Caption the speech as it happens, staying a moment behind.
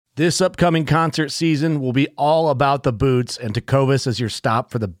This upcoming concert season will be all about the boots, and Tecovas is your stop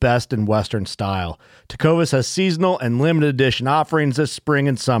for the best in Western style. Tecovas has seasonal and limited edition offerings this spring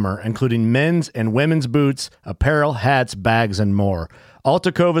and summer, including men's and women's boots, apparel, hats, bags, and more. All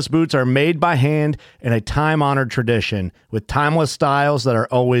Tecovas boots are made by hand in a time-honored tradition with timeless styles that are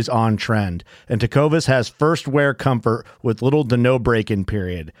always on trend. And Tecovas has first wear comfort with little to no break-in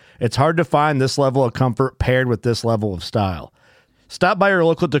period. It's hard to find this level of comfort paired with this level of style. Stop by your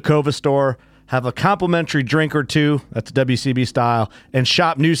local Tecovas store, have a complimentary drink or two, that's WCB style, and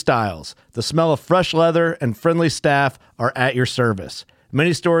shop new styles. The smell of fresh leather and friendly staff are at your service.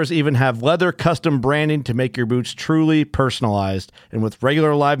 Many stores even have leather custom branding to make your boots truly personalized. And with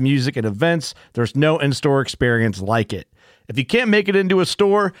regular live music and events, there's no in-store experience like it. If you can't make it into a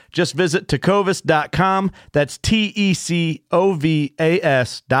store, just visit tecovas.com. That's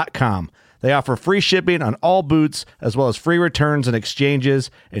TECOVAS.com. They offer free shipping on all boots, as well as free returns and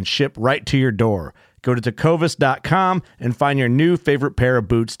exchanges, and ship right to your door. Go to tecovas.com and find your new favorite pair of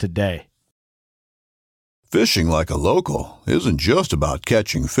boots today. Fishing like a local isn't just about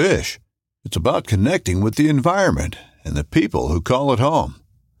catching fish. It's about connecting with the environment and the people who call it home.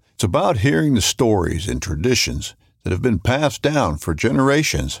 It's about hearing the stories and traditions that have been passed down for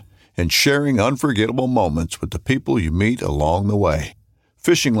generations and sharing unforgettable moments with the people you meet along the way.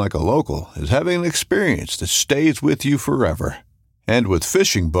 Fishing like a local is having an experience that stays with you forever. And with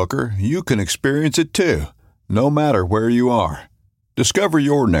Fishing Booker, you can experience it too, no matter where you are. Discover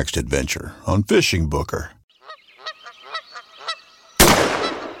your next adventure on Fishing Booker.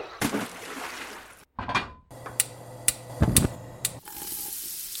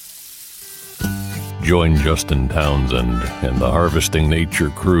 Join Justin Townsend and the Harvesting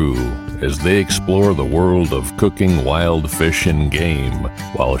Nature crew as they explore the world of cooking wild fish and game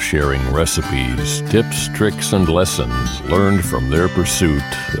while sharing recipes, tips, tricks, and lessons learned from their pursuit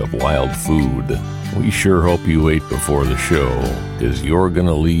of wild food. We sure hope you ate before the show, 'cause you're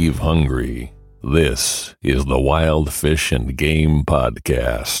gonna leave hungry. This is the Wild Fish and Game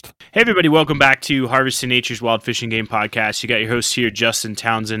Podcast. Hey everybody, welcome back to Harvesting Nature's Wild Fish and Game Podcast. You got your host here, Justin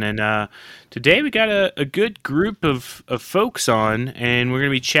Townsend, and today we got a good group of folks on, and we're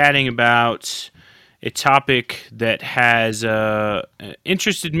going to be chatting about a topic that has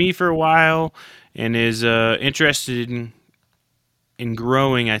interested me for a while and is interested in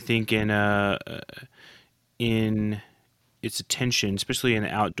growing, I think, in its attention, especially in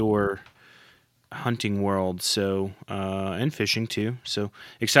the outdoor hunting world, so and fishing too. So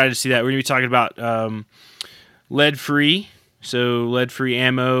excited to see that. We're going to be talking about lead-free, so lead-free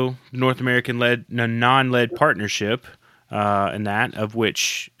ammo, North American non-lead partnership, and that of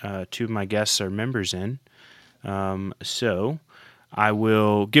which two of my guests are members in. So I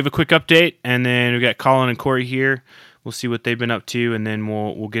will give a quick update, and then we got Colin and Corey here. We'll see what they've been up to, and then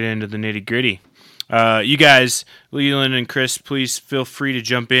we'll get into the nitty-gritty. You guys, Leland and Chris, please feel free to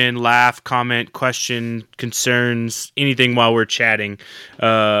jump in, laugh, comment, question, concerns, anything while we're chatting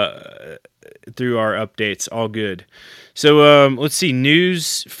through our updates. All good. So let's see,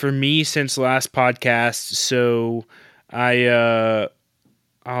 news for me since last podcast. So I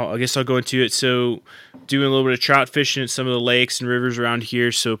guess I'll go into it. So doing a little bit of trout fishing at some of the lakes and rivers around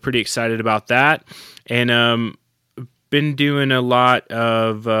here. So pretty excited about that. And been doing a lot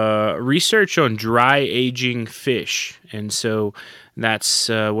of research on dry aging fish, and so that's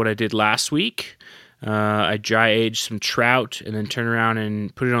what I did last week. I dry aged some trout and then turned around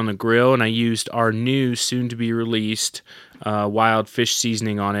and put it on the grill, and I used our new soon to be released wild fish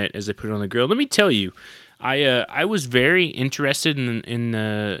seasoning on it as I put it on the grill. Let me tell you, I was very interested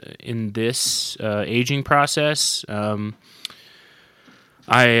in this aging process.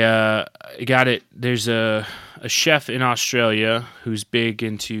 I got it. There's a chef in Australia who's big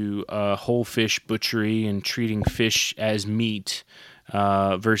into whole fish butchery and treating fish as meat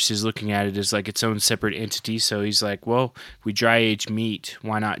versus looking at it as like its own separate entity. So he's like, well, if we dry age meat,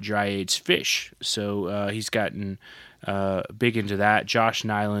 why not dry age fish? So he's gotten big into that. Josh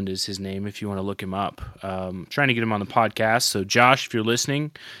Nyland is his name if you want to look him up. Trying to get him on the podcast. So Josh, if you're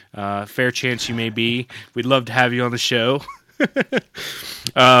listening, fair chance you may be. We'd love to have you on the show.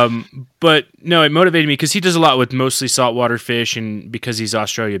 But no, it motivated me because he does a lot with mostly saltwater fish, and because he's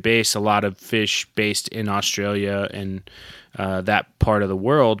Australia based, a lot of fish based in Australia and that part of the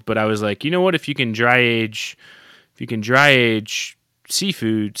world. But I was like, you know what, if you can dry age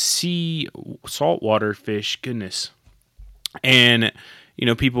seafood, saltwater fish, goodness. And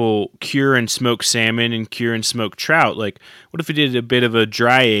people cure and smoke salmon and cure and smoke trout. Like, what if we did a bit of a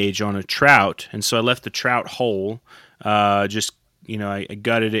dry age on a trout? And so I left the trout whole. I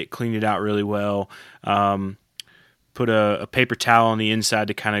gutted it, cleaned it out really well, put a paper towel on the inside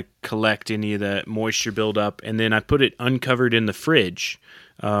to kind of collect any of the moisture buildup, and then I put it uncovered in the fridge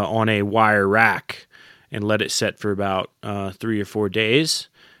on a wire rack and let it set for about 3 or 4 days.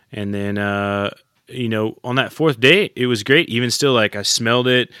 And then, on that fourth day, it was great. Even still, like, I smelled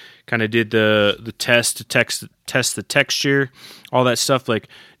it, kind of did the test to test the texture, all that stuff. Like,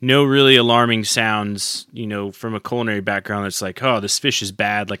 no really alarming sounds, from a culinary background that's like, oh, this fish is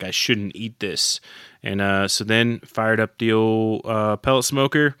bad, like I shouldn't eat this. And so then fired up the old pellet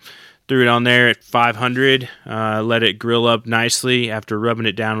smoker, threw it on there at 500, let it grill up nicely after rubbing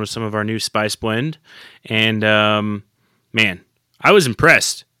it down with some of our new spice blend. And, man, I was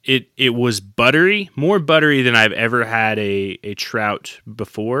impressed. It was buttery, more buttery than I've ever had a trout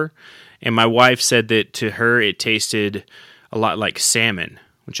before. And my wife said that to her it tasted a lot like salmon,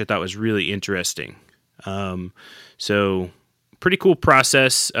 which I thought was really interesting. So pretty cool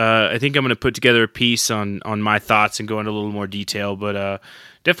process. I think I'm going to put together a piece on my thoughts and go into a little more detail, but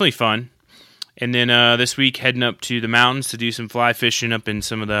definitely fun. And then this week, heading up to the mountains to do some fly fishing up in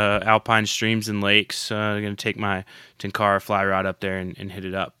some of the alpine streams and lakes. I'm going to take my Tenkara fly rod up there and hit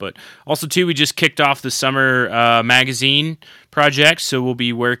it up. But also, too, we just kicked off the summer magazine project, so we'll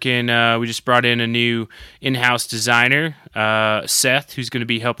be working. We just brought in a new in-house designer, Seth, who's going to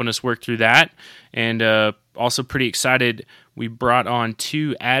be helping us work through that. And also pretty excited, we brought on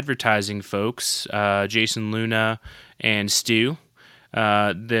 2 advertising folks, Jason Luna and Stu.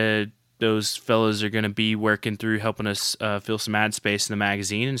 Those fellas are going to be working through helping us fill some ad space in the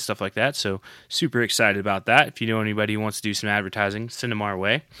magazine and stuff like that. So super excited about that. If you know anybody who wants to do some advertising, send them our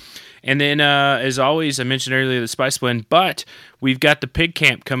way. And then, as always, I mentioned earlier the Spice Blend, but we've got the pig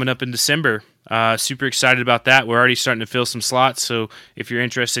camp coming up in December. Super excited about that. We're already starting to fill some slots. So if you're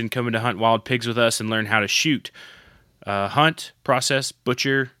interested in coming to hunt wild pigs with us and learn how to shoot, hunt, process,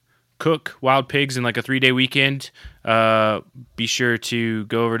 butcher, cook wild pigs in like a 3-day weekend, be sure to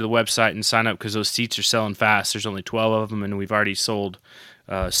go over to the website and sign up because those seats are selling fast. There's only 12 of them, and we've already sold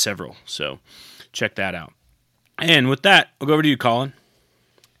several. So check that out. And with that, I'll go over to you, Colin.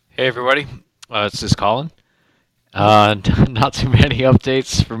 Hey, everybody. This is Colin. Not too many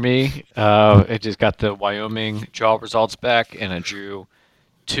updates for me. I just got the Wyoming jaw results back, and I drew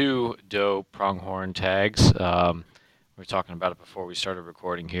 2 doe pronghorn tags. We were talking about it before we started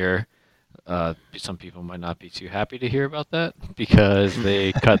recording here. Some people might not be too happy to hear about that because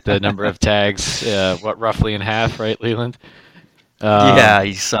they cut the number of tags, roughly in half, right, Leland? Yeah,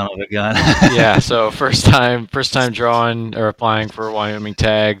 you son of a gun. Yeah, so first time drawing or applying for Wyoming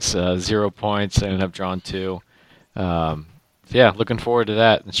tags, 0 points. I ended up drawing 2. Yeah, looking forward to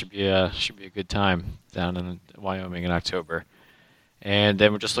that. It should be a good time down in Wyoming in October. And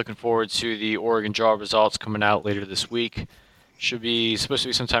then we're just looking forward to the Oregon draw results coming out later this week. Should be supposed to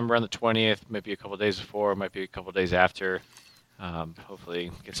be sometime around the 20th, might be a couple days before, might be a couple days after. Hopefully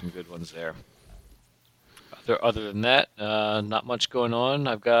get some good ones there. Other than that, not much going on.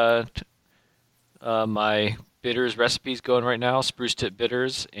 I've got my bitters recipes going right now, spruce tip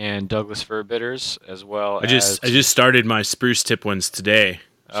bitters and Douglas fir bitters, as well I just started my spruce tip ones today.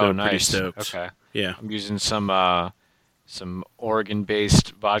 So oh, nice. Pretty stoked. Okay. Yeah. I'm using some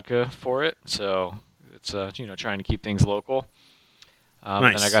Oregon-based vodka for it, so it's trying to keep things local.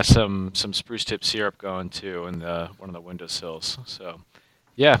 Nice. And I got some spruce tip syrup going too in one of the windowsills. So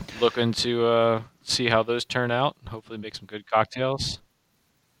yeah, looking to see how those turn out. Hopefully make some good cocktails.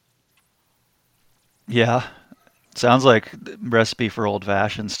 Yeah, sounds like the recipe for old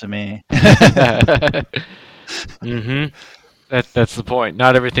fashions to me. Mm-hmm. That's the point.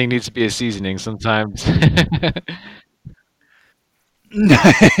 Not everything needs to be a seasoning. Sometimes.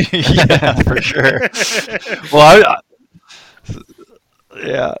 Yeah, for sure. Well,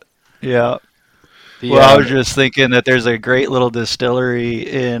 yeah. I was just thinking that there's a great little distillery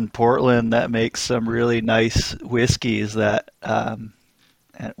in Portland that makes some really nice whiskeys. That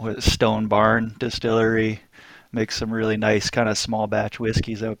Stone Barn Distillery makes some really nice kind of small batch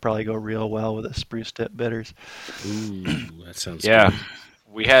whiskeys that would probably go real well with the spruce tip bitters. Ooh, that sounds good. Good.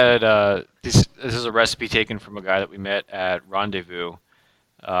 We had this is a recipe taken from a guy that we met at Rendezvous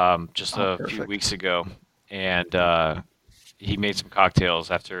just a few weeks ago, and he made some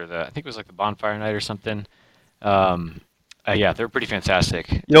cocktails after I think it was like the bonfire night or something. Yeah, they're pretty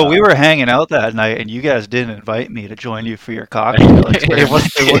fantastic. Yo, we were hanging out that night, and you guys didn't invite me to join you for your cocktail. It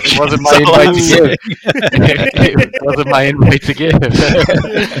wasn't my invite to give. It wasn't my invite to give.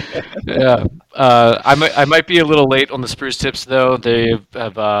 Yeah, I might be a little late on the spruce tips though. They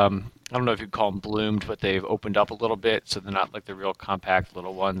have I don't know if you'd call them bloomed, but they've opened up a little bit, so they're not like the real compact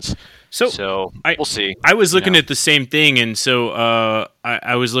little ones. So we'll see. I was looking at the same thing, and so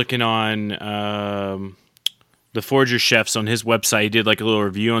I was looking on the Forager Chefs on his website. He did like a little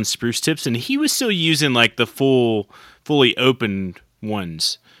review on spruce tips, and he was still using like the fully opened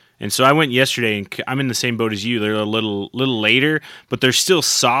ones. And so I went yesterday, and I'm in the same boat as you. They're a little later, but they're still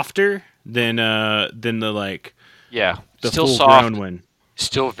softer than the like the still full soft, grown one.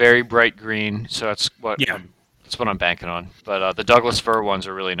 Still very bright green. So that's what I'm banking on. But the Douglas fir ones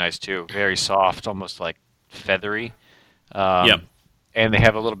are really nice too. Very soft, almost like feathery. And they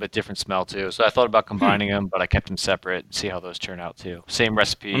have a little bit different smell too. So I thought about combining them, but I kept them separate and see how those turn out too. Same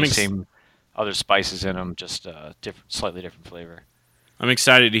recipe, same other spices in them, just slightly different flavor. I'm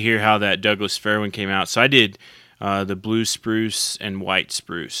excited to hear how that Douglas fir one came out. So I did the blue spruce and white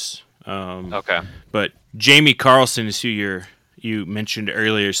spruce. Okay. But Jamie Carlson is who you mentioned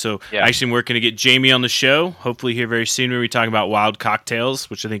earlier. So actually I'm working to get Jamie on the show, hopefully here very soon when we talk about wild cocktails,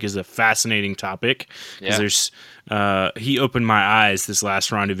 which I think is a fascinating topic. Because he opened my eyes this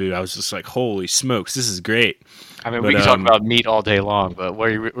last rendezvous. I was just like, holy smokes, this is great. I mean, we can talk about meat all day long, but where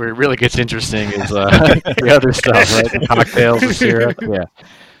it really gets interesting is the other stuff, right? The cocktails, the syrup.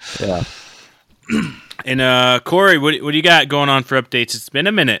 Yeah. And Corey, what do you got going on for updates? It's been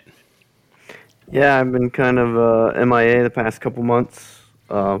a minute. Yeah, I've been kind of MIA the past couple months.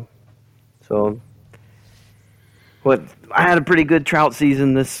 I had a pretty good trout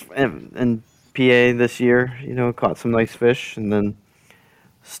season in PA this year. Caught some nice fish, and then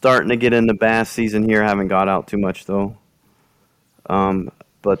starting to get into bass season here. Haven't got out too much though.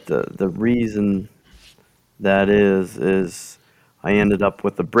 But the reason that is I ended up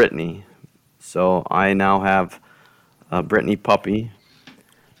with a Brittany. So I now have a Brittany puppy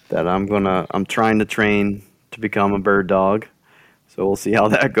that I'm trying to train to become a bird dog. So we'll see how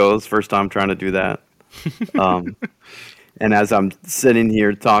that goes. First time trying to do that. And as I'm sitting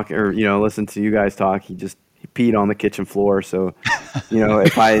here talking or listening to you guys talk, he peed on the kitchen floor. So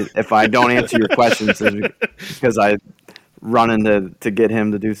if I don't answer your questions, it's because I run in to get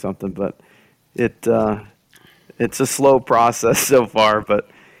him to do something. But it's a slow process so far. But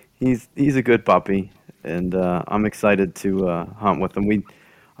he's a good puppy, and I'm excited to hunt with him.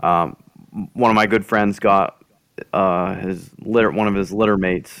 One of my good friends got one of his litter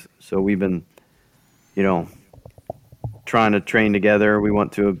mates, so we've been trying to train together. We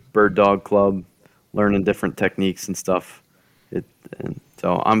went to a bird dog club, learning different techniques and stuff.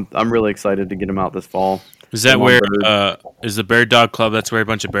 So I'm really excited to get him out this fall. Is that where is the bird dog club? That's where a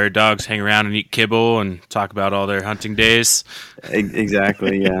bunch of bird dogs hang around and eat kibble and talk about all their hunting days.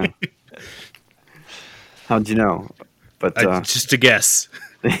 Exactly. Yeah. How'd you know? But just a guess.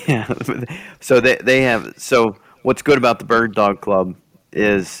 Yeah. So they have. So what's good about the bird dog club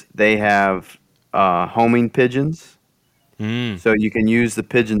is they have homing pigeons. So you can use the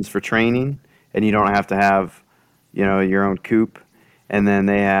pigeons for training, and you don't have to have, your own coop. And then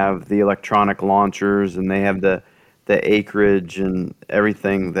they have the electronic launchers, and they have the acreage and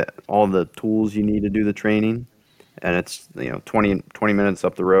everything, all the tools you need to do the training. And it's 20 minutes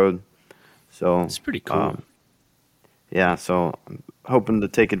up the road. So it's pretty cool. So I'm hoping to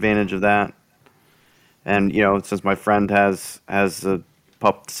take advantage of that. And since my friend has a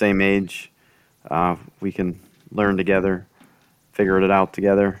pup the same age, we can learn together, figure it out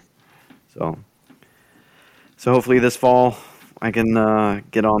together. So hopefully this fall I can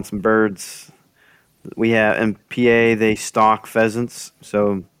get on some birds. We have in PA they stock pheasants,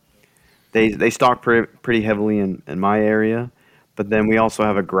 so they stock pretty heavily in my area. But then we also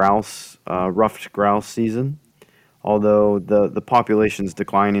have a grouse, ruffed grouse season. Although the population's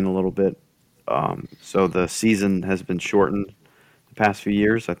declining a little bit, so the season has been shortened the past few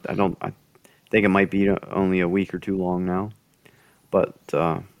years. I think it might be only a week or two long now, but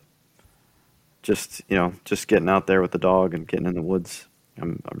just getting out there with the dog and getting in the woods,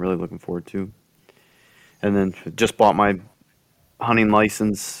 I'm really looking forward to. And then just bought my hunting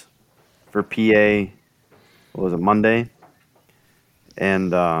license for PA. What was it, Monday? And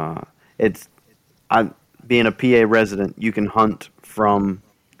being a PA resident, you can hunt from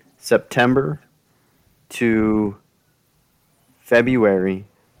September to February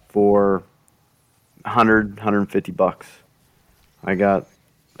for $150. I got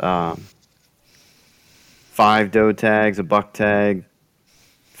 5 doe tags, a buck tag,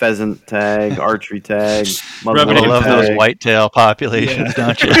 pheasant tag, archery tag. I love those whitetail populations,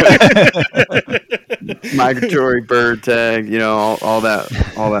 don't you? Migratory bird tag, all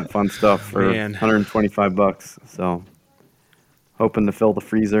that fun stuff for $125. So, hoping to fill the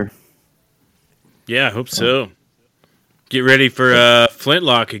freezer. Yeah, I hope so. Get ready for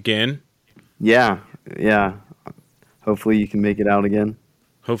Flintlock again. Yeah. Hopefully you can make it out again.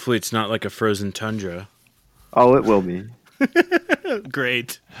 Hopefully it's not like a frozen tundra. Oh, it will be.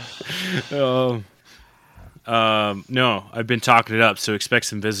 Great. No, I've been talking it up, so expect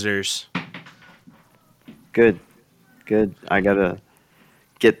some visitors. Good. I gotta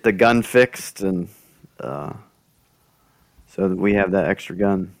get the gun fixed, and so that we have that extra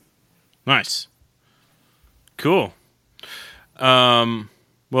gun. Nice. Cool.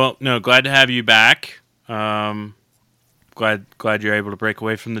 Well, no, glad to have you back. Glad you're able to break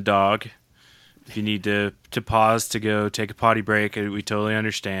away from the dog. If you need to pause to go take a potty break, we totally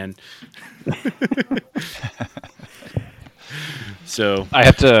understand. So I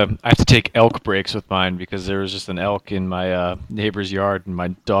have to take elk breaks with mine because there was just an elk in my neighbor's yard and my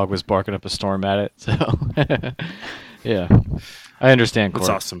dog was barking up a storm at it. So yeah, I understand. That's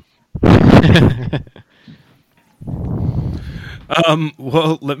Court. awesome.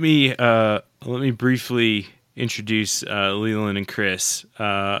 Well, let me briefly introduce Leland and Chris.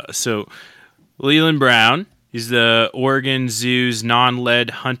 So Leland Brown is the Oregon Zoo's non-lead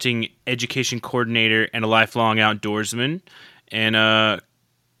hunting education coordinator and a lifelong outdoorsman. And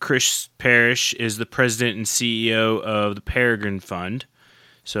Chris Parrish is the president and CEO of the Peregrine Fund.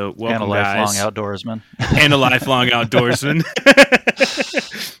 So welcome, guys. And a lifelong outdoorsman. And a lifelong outdoorsman.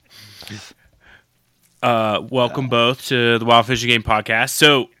 Welcome both to the Wild Fishing Game podcast.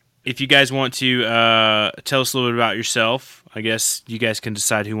 So if you guys want to tell us a little bit about yourself, I guess you guys can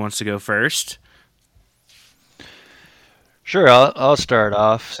decide who wants to go first. Sure, I'll start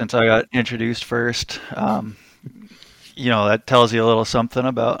off since I got introduced first. That tells you a little something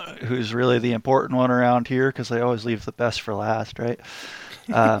about who's really the important one around here because they always leave the best for last, right?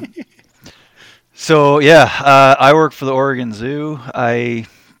 I work for the Oregon Zoo.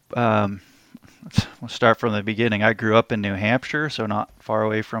 We'll start from the beginning. I grew up in New Hampshire, so not far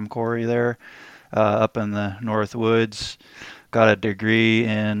away from Corey there, up in the North Woods. Got a degree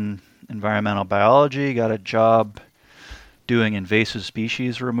in environmental biology, got a job doing invasive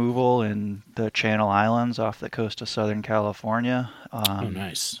species removal in the Channel Islands off the coast of Southern California.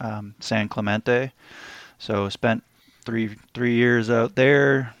 Nice. San Clemente. So spent three years out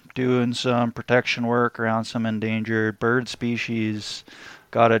there doing some protection work around some endangered bird species.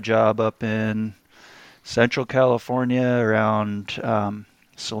 Got a job up in Central California around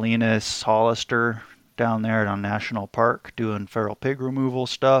Salinas, Hollister, down there at a national park doing feral pig removal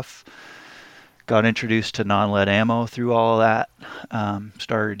stuff. Got introduced to non-lead ammo through all of that.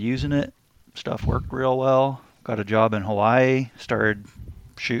 Started using it. Stuff worked real well. Got a job in Hawaii. Started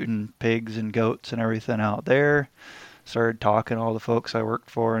shooting pigs and goats and everything out there. Started talking to all the folks I worked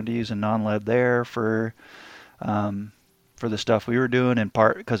for into using non-lead there for the stuff we were doing, in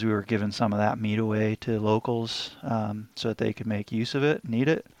part because we were giving some of that meat away to locals so that they could make use of it, need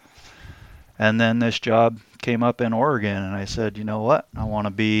it. And then this job came up in Oregon, and I said, you know what? I want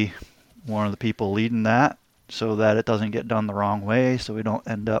to be one of the people leading that so that it doesn't get done the wrong way, so we don't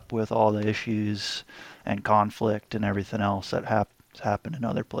end up with all the issues and conflict and everything else that happened in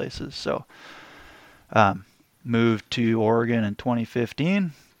other places. So moved to Oregon in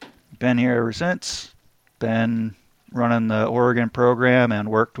 2015. Been here ever since. Been running the Oregon program and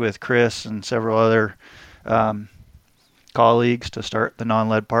worked with Chris and several other colleagues to start the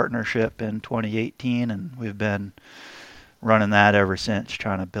Non-Lead Partnership in 2018, and we've been running that ever since,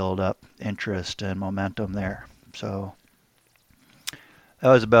 trying to build up interest and momentum there. So that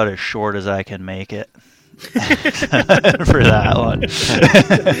was about as short as I can make it for that one.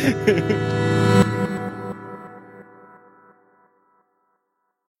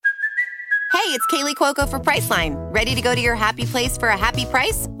 Hey, it's Kaylee Cuoco for Priceline. Ready to go to your happy place for a happy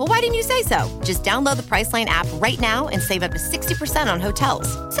price? Well, why didn't you say so? Just download the Priceline app right now and save up to 60% on hotels.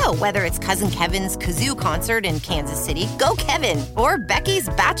 So whether it's Cousin Kevin's Kazoo Concert in Kansas City, go Kevin, or Becky's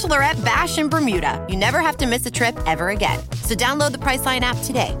Bachelorette Bash in Bermuda, you never have to miss a trip ever again. So download the Priceline app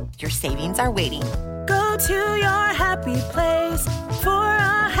today. Your savings are waiting. Go to your happy place for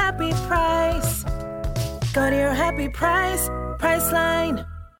a happy price. Go to your happy price, Priceline.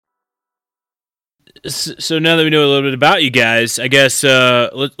 So now that we know a little bit about you guys, I guess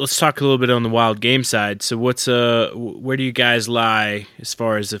let's talk a little bit on the wild game side. So where do you guys lie as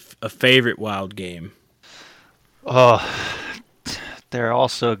far as a favorite wild game? Oh, they're all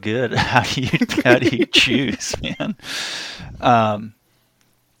so good. How do you choose, man? I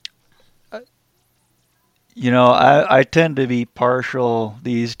tend to be partial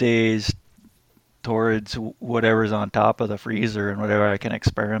these days towards whatever's on top of the freezer and whatever I can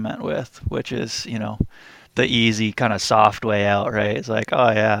experiment with, which is, the easy kind of soft way out, right? It's like,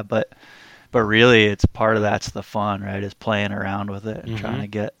 oh yeah, but really it's part of that's the fun, right? Is playing around with it and trying to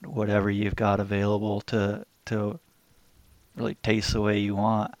get whatever you've got available to really taste the way you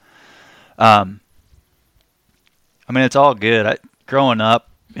want. It's all good. Growing up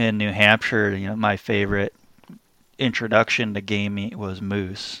in New Hampshire, my favorite introduction to game meat was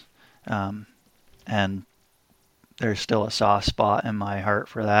moose, and there's still a soft spot in my heart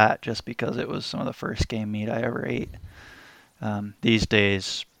for that, just because it was some of the first game meat I ever ate. These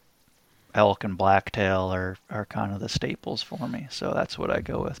days, elk and blacktail are kind of the staples for me, so that's what I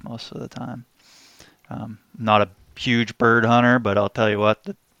go with most of the time. Not a huge bird hunter, but I'll tell you what,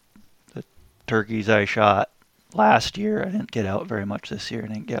 the turkeys I shot last year, I didn't get out very much this year. I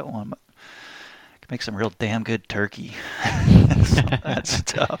didn't get one, but I can make some real damn good turkey. So that's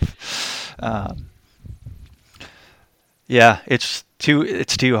tough. Yeah, it's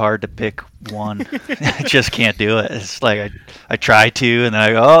too hard to pick one. I just can't do it. It's like I try to, and then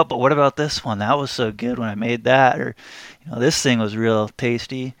I go, oh, but what about this one? That was so good when I made that, or this thing was real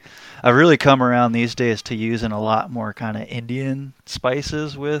tasty. I've really come around these days to using a lot more kind of Indian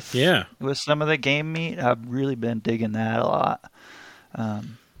spices with some of the game meat. I've really been digging that a lot.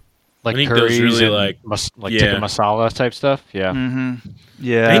 Like I think curries those really and tikka masala type stuff. Yeah. Mm-hmm.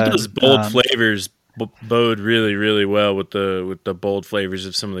 Yeah. I think those bold flavors bode really, really well with the bold flavors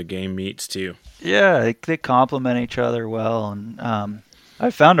of some of the game meats too. Yeah, they complement each other well. And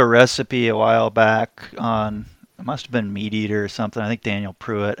I found a recipe a while back on, it must have been Meat Eater or something. I think Daniel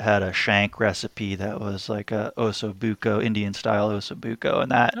Pruitt had a shank recipe that was like a osobuco, Indian style osobuco,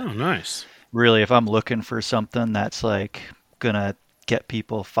 and that. Oh, nice. Really, if I'm looking for something that's like gonna get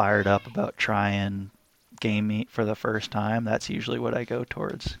people fired up about trying game meat for the first time, that's usually what I go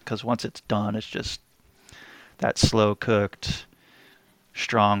towards. Because once it's done, it's just that slow cooked,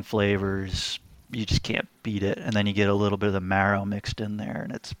 strong flavors. You just can't beat it, and then you get a little bit of the marrow mixed in there,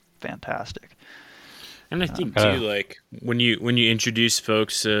 and it's fantastic. And I think too, like when you introduce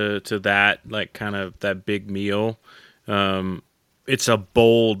folks to that, like kind of that big meal, it's a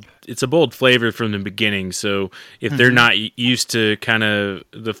bold flavor from the beginning. So if they're not used to kind of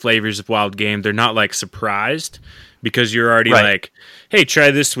the flavors of wild game, they're not like surprised, because you're already like, hey, try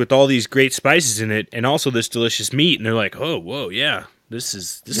this with all these great spices in it, and also this delicious meat, and they're like, oh, whoa, yeah, this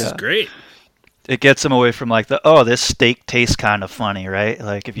is great. It gets them away from like this steak tastes kind of funny, right?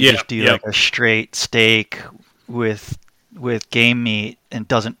 Like if you just do like a straight steak with game meat and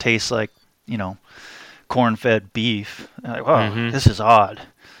doesn't taste like, corn-fed beef, like, whoa, this is odd.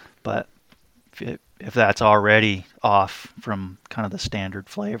 But if that's already off from kind of the standard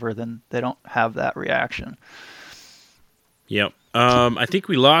flavor, then they don't have that reaction. Yep. I think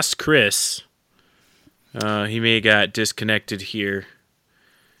we lost Chris. He may have got disconnected here.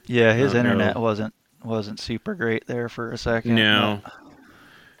 Yeah, his internet wasn't super great there for a second. No.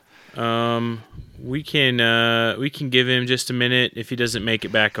 We can give him just a minute. If he doesn't make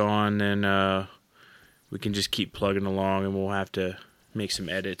it back on, then we can just keep plugging along, and we'll have to make some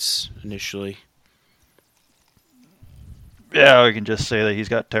edits initially. Yeah, we can just say that he's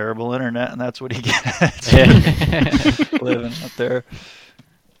got terrible internet, and that's what he gets. Living up there.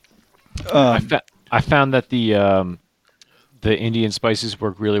 I found that the Indian spices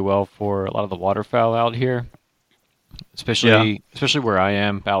work really well for a lot of the waterfowl out here, especially where I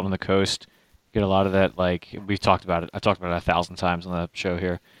am out on the coast. Get a lot of that, like we've talked about it. I talked about it 1,000 times on the show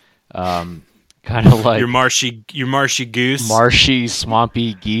here. Kind of like your marshy goose, marshy,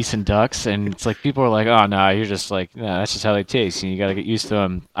 swampy geese and ducks, and it's like people are like, "Oh no, you're just like, no, that's just how they taste." And you got to get used to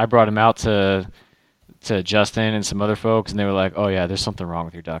them. I brought him out to Justin and some other folks, and they were like, "Oh yeah, there's something wrong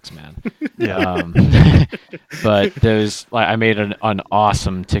with your ducks, man." Yeah. But there's like I made an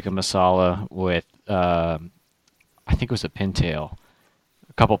awesome tikka masala with I think it was a pintail,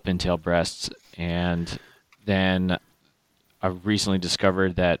 a couple pintail breasts, and then I recently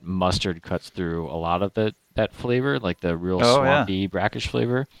discovered that mustard cuts through a lot of that flavor, like the real swampy, brackish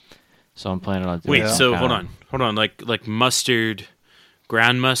flavor. So I'm planning on doing that. So hold on, like mustard,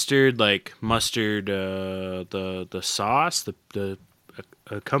 ground mustard, like mustard, the sauce, the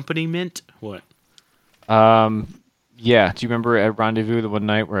accompaniment, what? Yeah. Do you remember at Rendezvous the one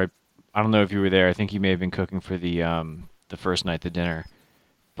night where I don't know if you were there. I think you may have been cooking for the first night, the dinner,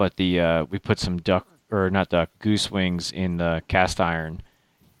 but we put some goose wings in the cast iron,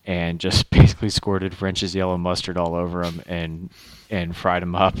 and just basically squirted French's yellow mustard all over them and fried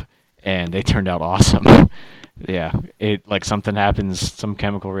them up, and they turned out awesome. Yeah, it like something happens, some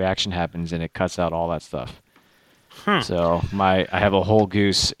chemical reaction happens, and it cuts out all that stuff. So I have a whole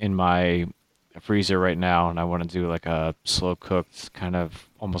goose in my freezer right now, and I want to do like a slow cooked kind of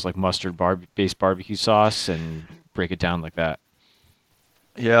almost like mustard based barbecue sauce and break it down like that.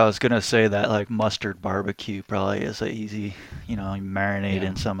 Yeah, I was gonna say that like mustard barbecue probably is a easy, you marinate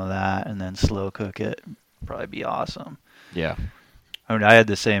in some of that and then slow cook it. Probably be awesome. Yeah. I mean, I had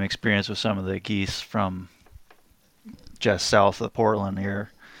the same experience with some of the geese from just south of Portland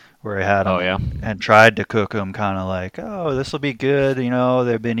here, where I had them Oh, yeah. and tried to cook them kind of like, oh, this will be good.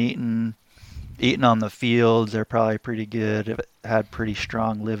 They've been eating on the fields. They're probably pretty good. It had pretty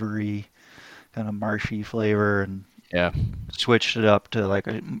strong livery, kind of marshy flavor, and Yeah. switched it up to like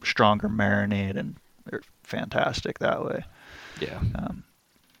a stronger marinade, and they're fantastic that way. Yeah.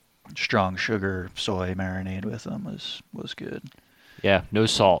 Strong sugar soy marinade with them was good. Yeah, no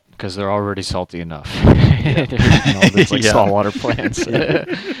salt because they're already salty enough. It's like Yeah. saltwater plants. Yeah.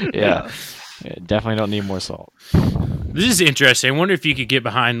 Yeah, definitely don't need more salt. This is interesting. I wonder if you could get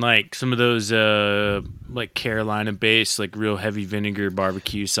behind like some of those like Carolina-based, like real heavy vinegar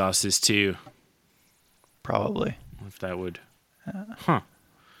barbecue sauces too. Probably. If that would,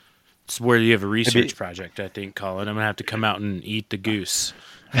 It's where you have a research Maybe- project, I think, Colin. I'm gonna have to come out and eat the goose.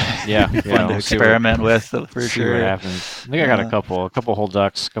 Yeah, Fun to we'll see what- experiment with for see what sure. happens. I think I got a couple whole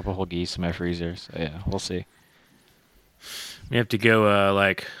ducks, a couple whole geese in my freezer. So yeah, we'll see. We have to go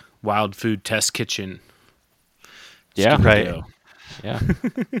like wild food test kitchen. Yeah, Right. Go. yeah,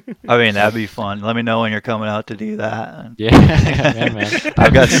 I mean, that'd be fun. Let me know when you're coming out to do that. yeah, yeah, man.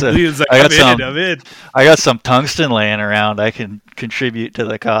 I've got some. Leon's like, I got I'm in. I got some tungsten laying around. I can contribute to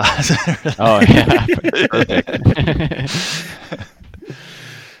the cause. Oh yeah, perfect.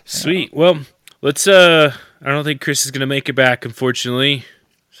 Sweet. Well, let's. I don't think Chris is gonna make it back, unfortunately.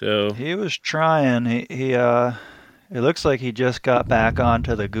 So He was trying. He it looks like he just got back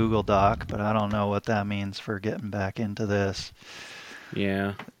onto the Google Doc, but I don't know what that means for getting back into this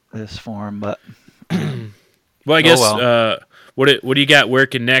yeah. form. But Well, I guess. well. What do you got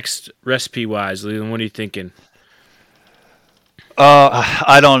working next, recipe wise, Leland? What are you thinking?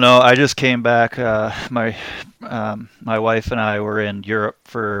 I don't know. I just came back. My wife and I were in Europe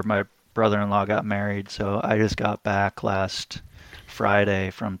for my brother-in-law got married, so I just got back last Friday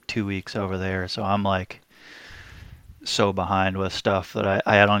from 2 weeks over there. So I'm like so behind with stuff that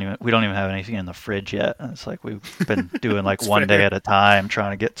we don't even have anything in the fridge yet. And it's like we've been doing like one day at a time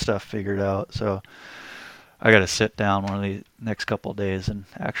trying to get stuff figured out. So I got to sit down one of the next couple of days and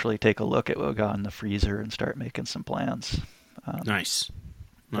actually take a look at what we got in the freezer and start making some plans. Nice.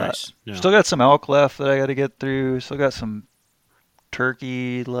 But Yeah. Still got some elk left that I got to get through. Still got some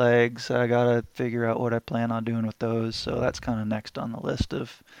turkey legs. I got to figure out what I plan on doing with those. So that's kind of next on the list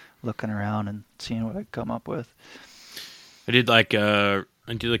of looking around and seeing what I come up with. I did like a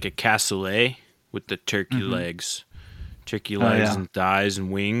cassoulet with the turkey legs, yeah. and thighs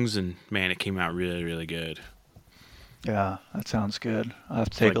and wings, and man, it came out really, really good. Yeah, that sounds good. I'll have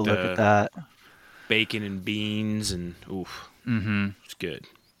to take like a look the- at that. Bacon and beans, and oof, Mm-hmm. it's good.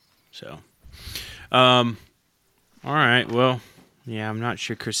 So, all right. Well, yeah, I'm not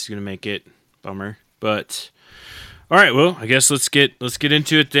sure Chris is gonna make it. Bummer, but. All right, well, I guess let's get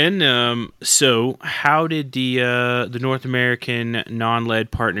into it then. So, how did the North American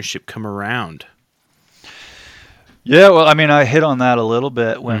non-lead partnership come around? Yeah, well, I mean, I hit on that a little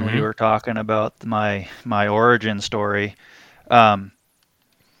bit when we were talking about my origin story.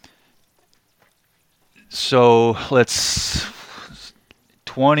 So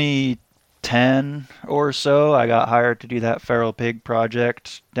 2010 or so, I got hired to do that feral pig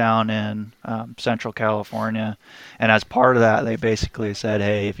project down in Central California. And as part of that, they basically said,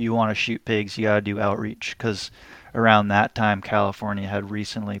 hey, if you want to shoot pigs, you got to do outreach. Because around that time, California had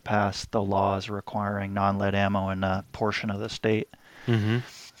recently passed the laws requiring non-lead ammo in a portion of the state. Mm-hmm. And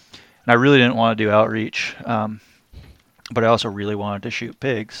I really didn't want to do outreach, but I also really wanted to shoot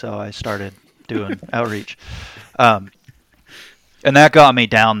pigs, so I started doing outreach. And that got me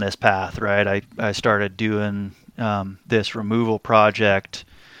down this path, right? I started doing this removal project,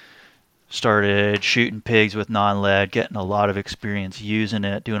 started shooting pigs with non-lead, getting a lot of experience using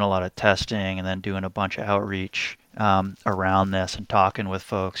it, doing a lot of testing, and then doing a bunch of outreach around this and talking with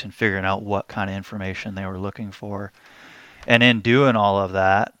folks and figuring out what kind of information they were looking for. And in doing all of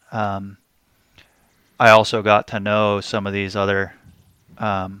that, I also got to know some of these other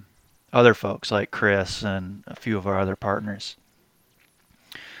folks like Chris and a few of our other partners.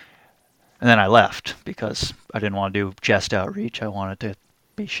 And then I left because I didn't want to do just outreach. I wanted to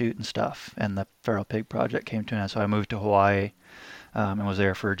be shooting stuff. And the Feral Pig Project came to an end. So I moved to Hawaii and was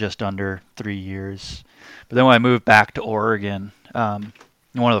there for just under 3 years. But then when I moved back to Oregon, one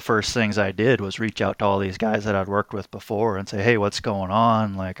of the first things I did was reach out to all these guys that I'd worked with before and say, hey, what's going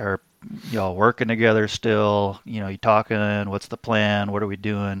on? Like, are y'all working together still? You talking? What's the plan? What are we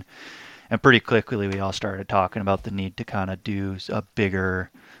doing? And pretty quickly we all started talking about the need to kind of do a bigger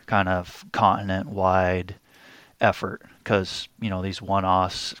kind of continent-wide effort because these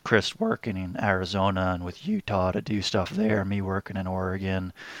one-offs, Chris working in Arizona and with Utah to do stuff there, me working in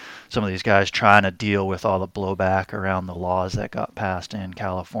Oregon, some of these guys trying to deal with all the blowback around the laws that got passed in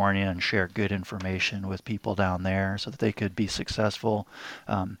California and share good information with people down there so that they could be successful.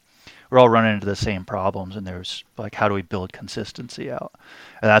 We're all running into the same problems, and there's like, how do we build consistency out?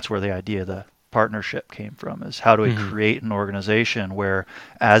 And that's where the idea of the partnership came from, is how do we create an organization where,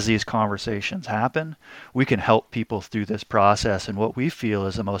 as these conversations happen, we can help people through this process in what we feel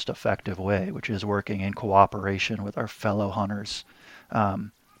is the most effective way, which is working in cooperation with our fellow hunters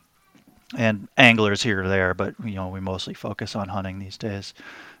and anglers here or there, but we mostly focus on hunting these days.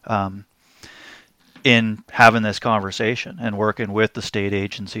 In having this conversation and working with the state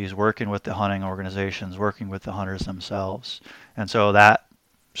agencies, working with the hunting organizations, working with the hunters themselves. And so that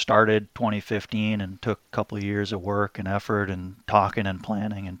started 2015 and took a couple of years of work and effort and talking and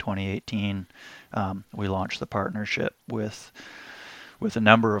planning. In 2018, we launched the partnership with a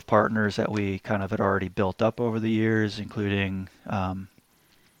number of partners that we kind of had already built up over the years, including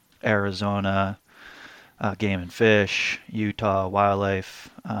Arizona, Game and Fish, Utah Wildlife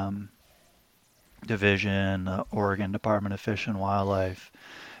Division, Oregon Department of Fish and Wildlife,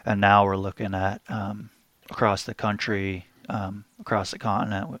 and now we're looking at across the country, across the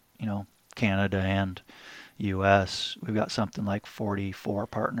continent, Canada and U.S. We've got something like 44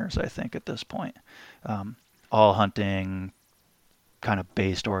 partners, I think, at this point, all hunting kind of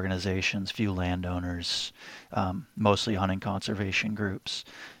based organizations, few landowners, mostly hunting conservation groups,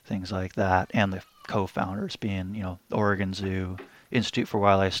 things like that, and the co-founders being, the Oregon Zoo, Institute for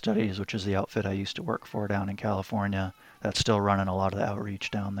Wildlife Studies, which is the outfit I used to work for down in California, that's still running a lot of the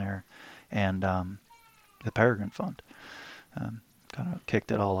outreach down there, and the Peregrine Fund. Kind of kicked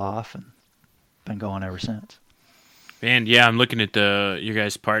it all off and been going ever since. Man, yeah, I'm looking at your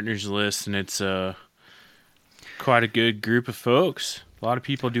guys' partners list, and it's quite a good group of folks. A lot of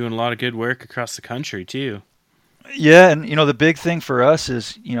people doing a lot of good work across the country too. Yeah, and the big thing for us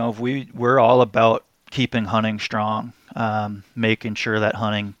is we're all about keeping hunting strong, making sure that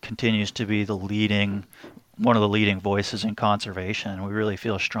hunting continues to be one of the leading voices in conservation. We really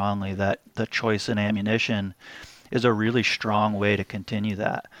feel strongly that the choice in ammunition is a really strong way to continue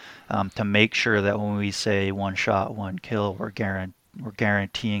that, to make sure that when we say one shot, one kill, we're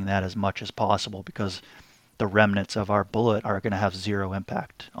guaranteeing that as much as possible, because the remnants of our bullet are going to have zero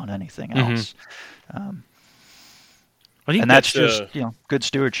impact on anything else. I think and that's just good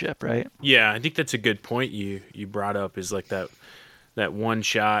stewardship, right? Yeah, I think that's a good point you brought up, is like that one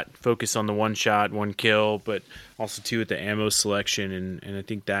shot, focus on the one shot, one kill, but also too with the ammo selection, and I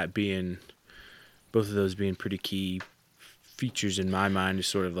think that being, both of those being pretty key features in my mind, is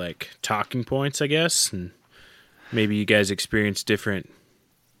sort of like talking points, I guess, and maybe you guys experience different.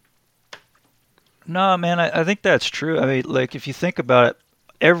 No, man, I think that's true. I mean, like, if you think about it,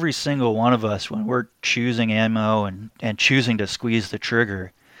 every single one of us, when we're choosing ammo and choosing to squeeze the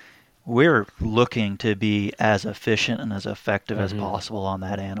trigger, we're looking to be as efficient and as effective as possible on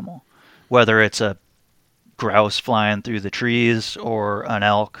that animal. Whether it's a grouse flying through the trees, or an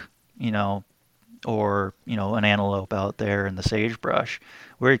elk, or an antelope out there in the sagebrush,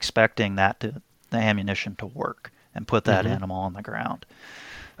 we're expecting the ammunition to work and put that animal on the ground.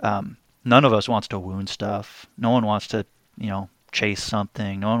 None of us wants to wound stuff. No one wants to, chase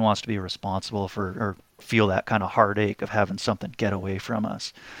something. No one wants to be responsible for or feel that kind of heartache of having something get away from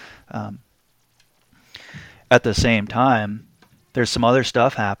us. At the same time, there's some other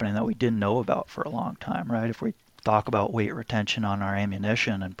stuff happening that we didn't know about for a long time, right? If we talk about weight retention on our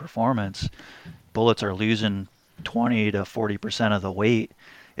ammunition and performance, bullets are losing 20 to 40% of the weight.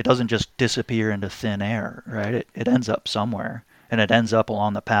 It doesn't just disappear into thin air, right? It ends up somewhere, and it ends up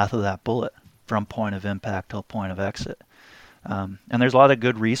along the path of that bullet from point of impact till point of exit. And there's a lot of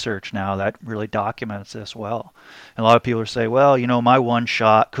good research now that really documents this well. And a lot of people say, well, my one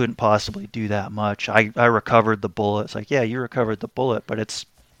shot couldn't possibly do that much. I recovered the bullet. It's like, yeah, you recovered the bullet, but it's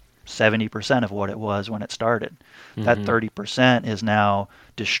 70% of what it was when it started. That 30% is now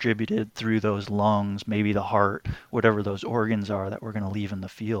distributed through those lungs, maybe the heart, whatever those organs are that we're going to leave in the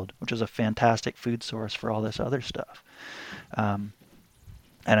field, which is a fantastic food source for all this other stuff. And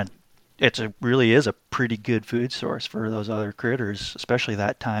it really is a pretty good food source for those other critters, especially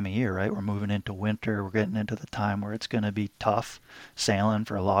that time of year, right? We're moving into winter. We're getting into the time where it's going to be tough sailing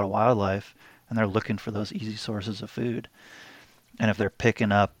for a lot of wildlife, and they're looking for those easy sources of food. And if they're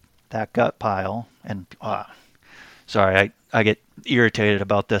picking up that gut pile, and sorry, I get irritated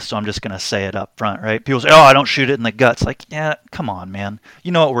about this, so I'm just going to say it up front, right? People say, oh, I don't shoot it in the guts. Like, yeah, come on, man.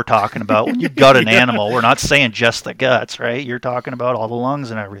 You know what we're talking about. When you gut an animal, we're not saying just the guts, right? You're talking about all the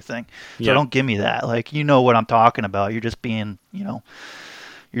lungs and everything. So don't give me that. Like, you know what I'm talking about. You're just being, you're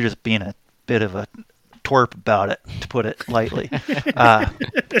just being a bit of a twerp about it, to put it lightly.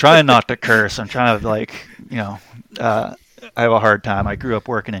 Trying not to curse. I'm trying to, I have a hard time. I grew up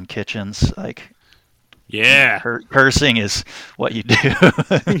working in kitchens, cursing is what you do.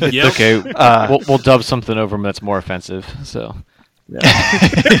 It's okay. We'll dub something over them that's more offensive. So,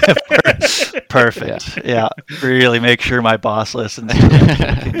 perfect. Yeah, really make sure my boss listens.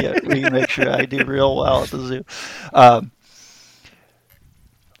 We make sure I do real well at the zoo.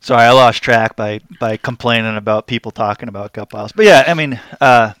 Sorry, I lost track by complaining about people talking about gut piles. But yeah, I mean,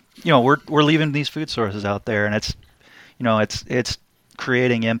 we're leaving these food sources out there, and it's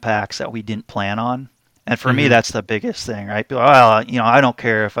creating impacts that we didn't plan on. And for me, that's the biggest thing, right? Well, I don't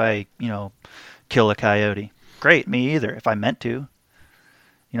care if I, kill a coyote. Great, me either. If I meant to,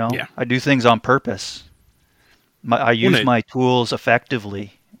 I do things on purpose. I use my tools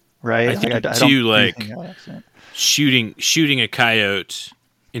effectively, right? I think too, like shooting a coyote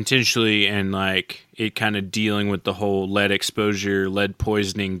intentionally and like it kind of dealing with the whole lead exposure, lead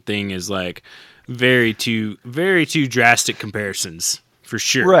poisoning thing is like very two drastic comparisons for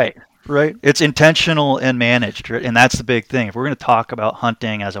sure. Right. It's intentional and managed, right? And that's the big thing. If we're going to talk about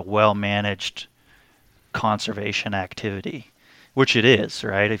hunting as a well-managed conservation activity, which it is,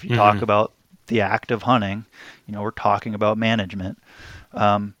 right? If you talk about the act of hunting, we're talking about management.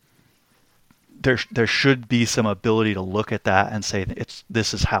 There should be some ability to look at that and say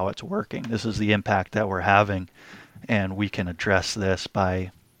this is how it's working. This is the impact that we're having, and we can address this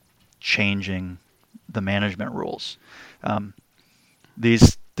by changing the management rules.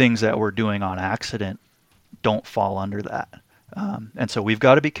 These things that we're doing on accident don't fall under that. And so we've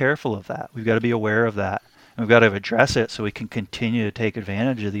got to be careful of that. We've got to be aware of that. And we've got to address it so we can continue to take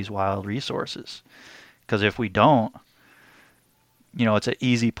advantage of these wild resources. Because if we don't, it's an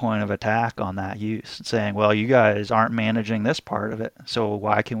easy point of attack on that use, saying, well, you guys aren't managing this part of it, so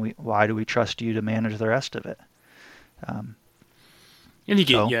why do we trust you to manage the rest of it? And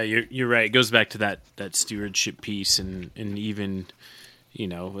you're right. It goes back to that stewardship piece, and even,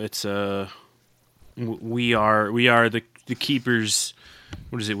 it's we are the keepers.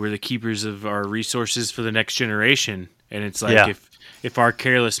 What is it? We're the keepers of our resources for the next generation, and it's like if our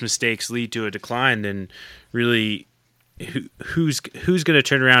careless mistakes lead to a decline, then really, who's going to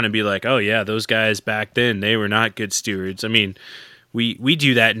turn around and be like, oh yeah, those guys back then, they were not good stewards. I mean, we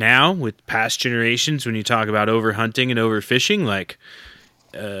do that now with past generations when you talk about overhunting and overfishing, like.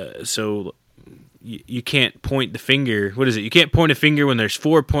 So you can't point the finger. What is it? You can't point a finger when there's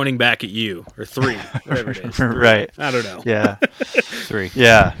 4 pointing back at you, or 3, whatever it is. Right. I don't know. Yeah. 3.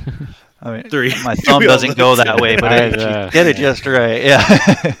 Yeah. I mean, 3. My thumb doesn't go that way, but get it just right. Yeah.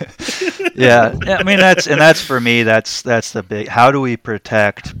 Yeah. I mean, that's for me. That's the big. How do we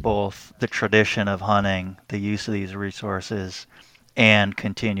protect both the tradition of hunting, the use of these resources, and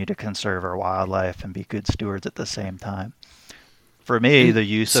continue to conserve our wildlife and be good stewards at the same time? For me, the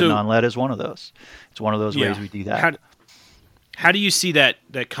use of non-lead is one of those. It's one of those ways we do that. How do you see that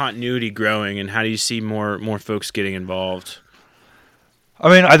continuity growing, and how do you see more folks getting involved? I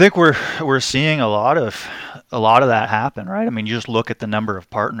mean, I think we're seeing a lot of that happen, right? I mean, you just look at the number of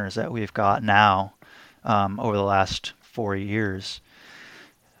partners that we've got now over the last 4 years,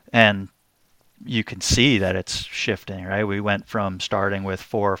 and you can see that it's shifting, right? We went from starting with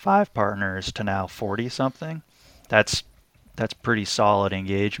 4 or 5 partners to now 40 something. That's pretty solid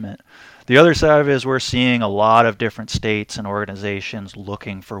engagement. The other side of it is we're seeing a lot of different states and organizations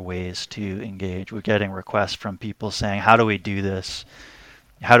looking for ways to engage. We're getting requests from people saying, how do we do this?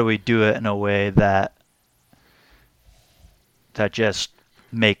 How do we do it in a way that just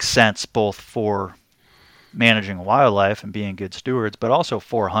makes sense both for managing wildlife and being good stewards, but also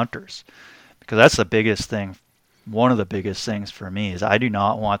for hunters? Because that's the biggest thing. One of the biggest things for me is I do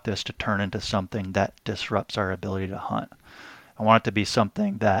not want this to turn into something that disrupts our ability to hunt. I want it to be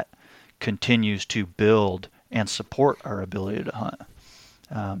something that continues to build and support our ability to hunt.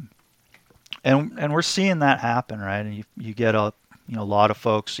 And we're seeing that happen, right? And you get a lot of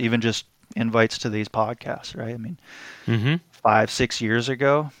folks, even just invites to these podcasts, right? I mean, 5-6 years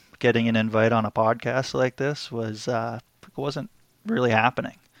ago, getting an invite on a podcast like this wasn't really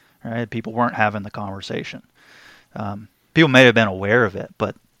happening, right? People weren't having the conversation. People may have been aware of it,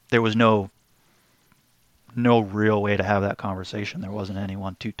 but there was no real way to have that conversation. There wasn't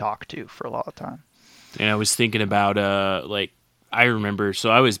anyone to talk to for a lot of time. And I was thinking about I remember. So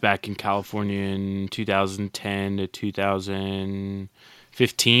I was back in California in 2010 to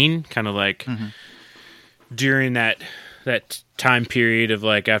 2015, kind of like during that time period of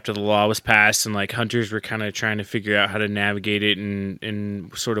like after the law was passed and like hunters were kind of trying to figure out how to navigate it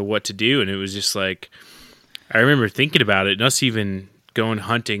and sort of what to do. And it was just like, I remember thinking about it and us even going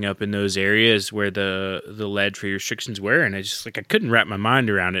hunting up in those areas where the lead-free restrictions were. And I just like, I couldn't wrap my mind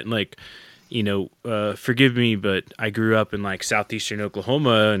around it. And like, you know, forgive me, but I grew up in like southeastern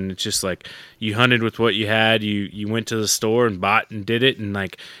Oklahoma, and it's just like you hunted with what you had. You went to the store and bought and did it, and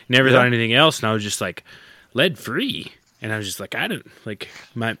like never thought anything else. And I was just like, lead free, and I was just like, I don't like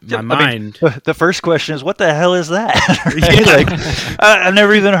my mind. Mean, the first question is, what the hell is that? Right? Like, I've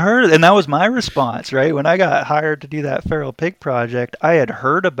never even heard of it, and that was my response. Right when I got hired to do that feral pig project, I had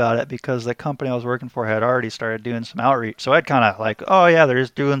heard about it because the company I was working for had already started doing some outreach. So I'd kind of like, oh yeah, they're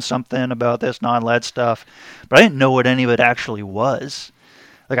doing something about this non-lead stuff, but I didn't know what any of it actually was.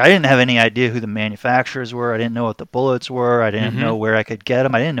 Like, I didn't have any idea who the manufacturers were. I didn't know what the bullets were. I didn't know where I could get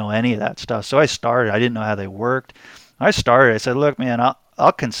them. I didn't know any of that stuff. So I started. I didn't know how they worked. I said, look, man,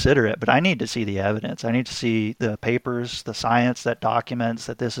 I'll consider it, but I need to see the evidence. I need to see the papers, the science that documents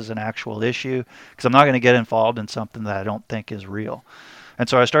that this is an actual issue, because I'm not going to get involved in something that I don't think is real. And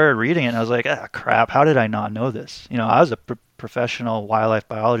so I started reading it, and I was like, crap, how did I not know this? You know, I was a professional wildlife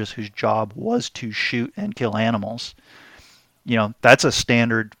biologist whose job was to shoot and kill animals. You know, that's a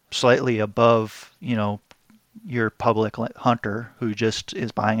standard slightly above, you know, your public hunter who just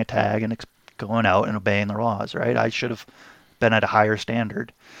is buying a tag and going out and obeying the laws, right? I should have been at a higher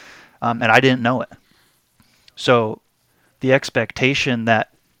standard, and I didn't know it. So the expectation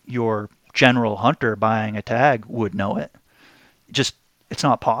that your general hunter buying a tag would know it, it's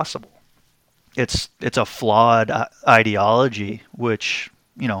not possible. It's a flawed ideology, which,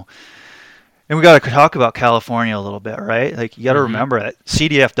 you know, and we got to talk about California a little bit, right? Like, you got to remember that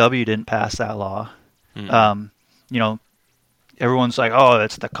CDFW didn't pass that law. You know, everyone's like, oh,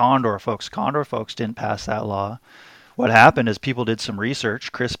 it's the Condor folks. Condor folks didn't pass that law. What happened is people did some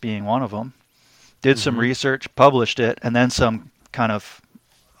research, Chris being one of them, did some research, published it, and then some kind of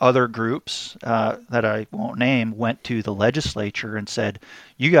other groups that I won't name went to the legislature and said,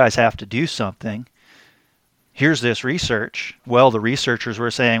 you guys have to do something. Here's this research. Well, the researchers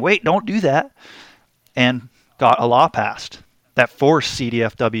were saying, wait, don't do that, and got a law passed that forced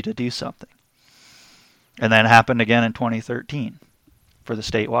CDFW to do something. And then it happened again in 2013 for the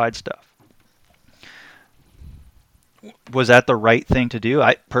statewide stuff. Was that the right thing to do?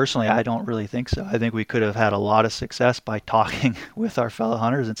 I don't really think so. I think we could have had a lot of success by talking with our fellow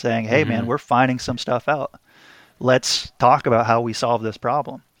hunters and saying, hey, man, we're finding some stuff out. Let's talk about how we solve this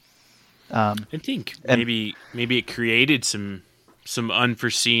problem. I think maybe it created some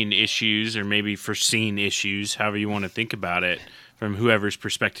unforeseen issues, or maybe foreseen issues, however you want to think about it, from whoever's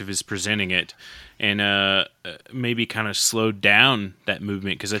perspective is presenting it, and maybe kind of slowed down that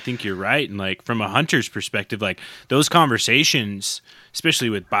movement. Because I think you're right, and like from a hunter's perspective, like those conversations, especially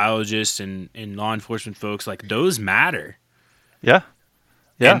with biologists and law enforcement folks, like those matter. Yeah.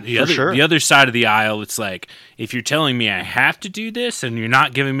 Yeah, for sure. The other side of the aisle, it's like, if you're telling me I have to do this and you're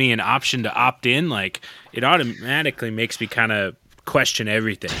not giving me an option to opt in, like, it automatically makes me kind of question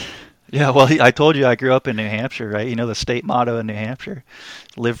everything. Yeah, well, I told you I grew up in New Hampshire, right? You know the state motto in New Hampshire,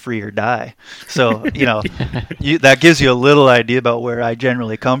 live free or die. So, you know, that gives you a little idea about where I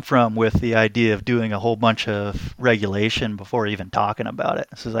generally come from with the idea of doing a whole bunch of regulation before even talking about it.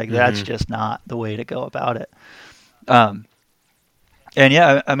 So it's like, that's just not the way to go about it. And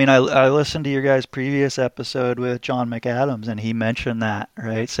yeah, I mean, I listened to your guys' previous episode with John McAdams, and he mentioned that,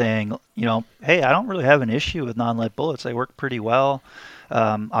 right? Saying, you know, hey, I don't really have an issue with non-lead bullets. They work pretty well.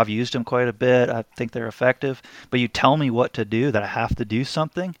 I've used them quite a bit. I think they're effective. But you tell me what to do, that I have to do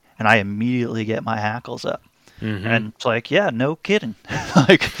something, and I immediately get my hackles up. And it's like, yeah, no kidding.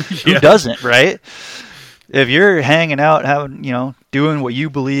 Like, who doesn't, right? If you're hanging out, having, you know, doing what you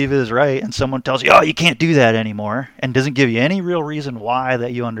believe is right, and someone tells you, oh, you can't do that anymore, and doesn't give you any real reason why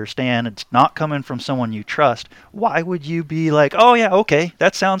that you understand, it's not coming from someone you trust, why would you be like, oh, yeah, okay,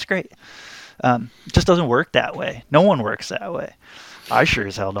 that sounds great? It just doesn't work that way. No one works that way. I sure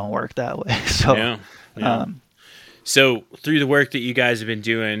as hell don't work that way. So, so through the work that you guys have been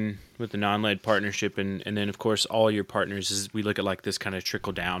doing with the non-lead partnership, and then, of course, all your partners, as we look at like this kind of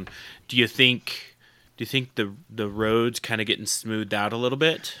trickle down, do you think the road's kind of getting smoothed out a little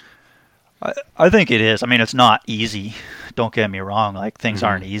bit? I think it is. I mean, it's not easy. Don't get me wrong. Like, things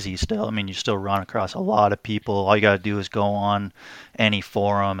aren't easy still. I mean, you still run across a lot of people. All you got to do is go on any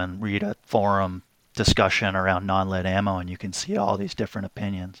forum and read a forum discussion around non-lead ammo, and you can see all these different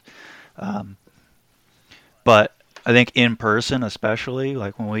opinions. But I think in person, especially,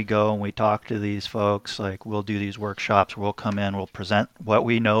 like when we go and we talk to these folks, like we'll do these workshops, we'll come in, we'll present what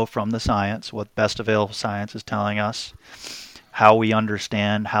we know from the science, what best available science is telling us, how we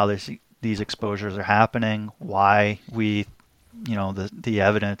understand how these exposures are happening, why we, the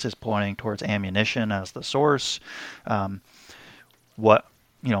evidence is pointing towards ammunition as the source, what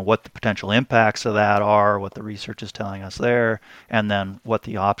the potential impacts of that are, what the research is telling us there, and then what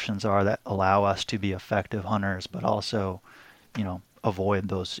the options are that allow us to be effective hunters, but also, avoid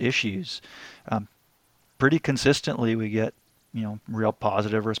those issues. Pretty consistently, we get, real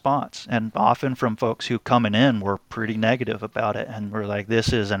positive response, and often from folks who coming in were pretty negative about it, and we're like,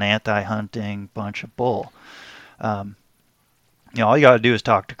 this is an anti-hunting bunch of bull. All you got to do is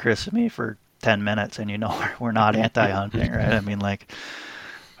talk to Chris and me for 10 minutes, and we're not anti-hunting, right? I mean, like,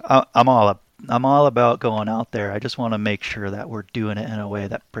 I'm all about going out there. I just want to make sure that we're doing it in a way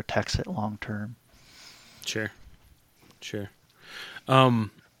that protects it long term. Sure.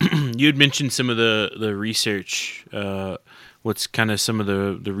 You had mentioned some of the research. What's kind of some of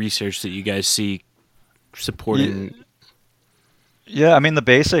the research that you guys see supporting? Yeah, I mean, the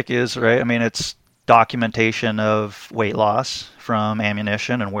basic is, right, I mean, it's documentation of weight loss from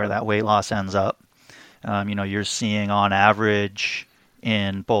ammunition and where that weight loss ends up. You're seeing on average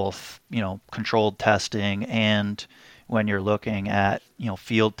in both, controlled testing and when you're looking at,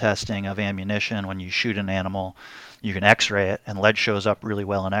 field testing of ammunition, when you shoot an animal, you can x-ray it, and lead shows up really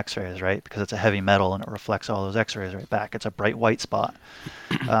well in x-rays, right? Because it's a heavy metal and it reflects all those x-rays right back. It's a bright white spot.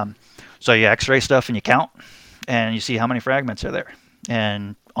 So you x-ray stuff and you count, and you see how many fragments are there.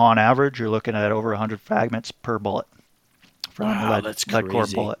 And on average, you're looking at over 100 fragments per bullet from a lead core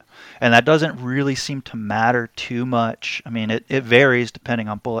bullet. And that doesn't really seem to matter too much. I mean, it varies depending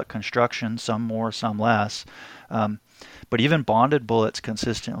on bullet construction, some more, some less. But even bonded bullets,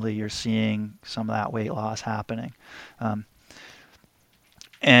 consistently, you're seeing some of that weight loss happening.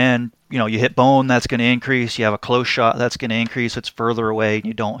 And, you hit bone, that's going to increase. You have a close shot, that's going to increase. It's further away,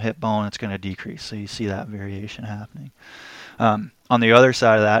 you don't hit bone, it's going to decrease. So you see that variation happening. On the other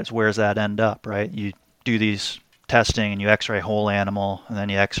side of that is, where's that end up, right? You do these testing and you x-ray whole animal, and then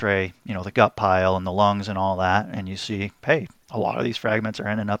you x-ray, the gut pile and the lungs and all that, and you see, hey, a lot of these fragments are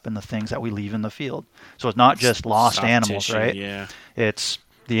ending up in the things that we leave in the field. So it's not just lost soft animals, tissue, right? Yeah. It's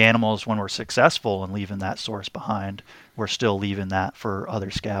the animals, when we're successful in leaving that source behind, we're still leaving that for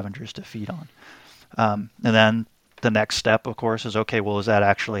other scavengers to feed on. And then the next step, of course, is, okay, well, is that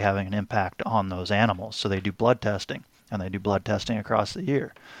actually having an impact on those animals? So they do blood testing, and they do blood testing across the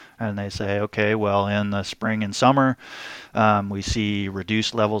year. And they say, okay, well, in the spring and summer, we see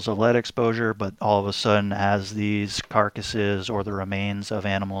reduced levels of lead exposure, but all of a sudden, as these carcasses or the remains of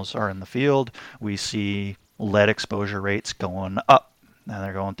animals are in the field, we see lead exposure rates going up, and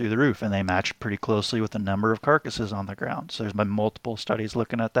they're going through the roof, and they match pretty closely with the number of carcasses on the ground. So there's been multiple studies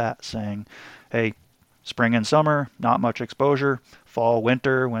looking at that, saying, hey, spring and summer, not much exposure. Fall,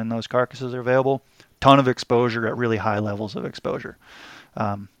 winter, when those carcasses are available, ton of exposure at really high levels of exposure.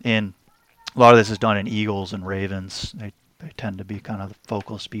 And a lot of this is done in eagles and ravens. They tend to be kind of the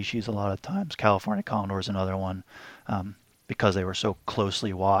focal species a lot of times. California condor is another one, because they were so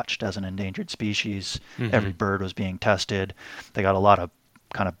closely watched as an endangered species. Mm-hmm. Every bird was being tested. They got a lot of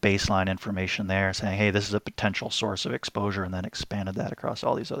kind of baseline information there saying, hey, this is a potential source of exposure, and then expanded that across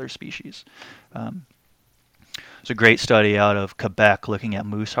all these other species. It's a great study out of Quebec looking at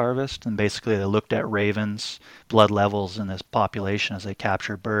moose harvest, and basically they looked at ravens' blood levels in this population as they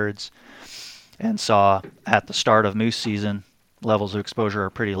captured birds, and saw at the start of moose season levels of exposure are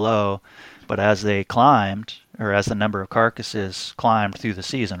pretty low, but as they climbed, or as the number of carcasses climbed through the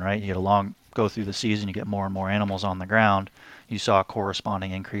season, right? You go through the season, you get more and more animals on the ground, you saw a corresponding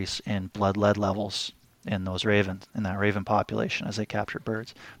increase in blood lead levels in those ravens, in that raven population as they captured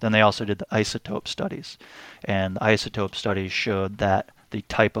birds. Then they also did the isotope studies, and the isotope studies showed that the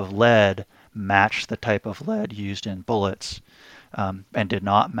type of lead matched the type of lead used in bullets, and did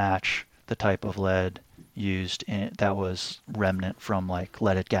not match the type of lead used that was remnant from like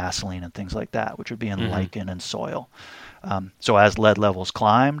leaded gasoline and things like that, which would be in lichen and soil. So as lead levels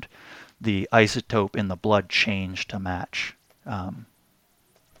climbed, the isotope in the blood changed to match.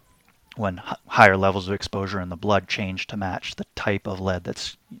 When higher levels of exposure in the blood change to match the type of lead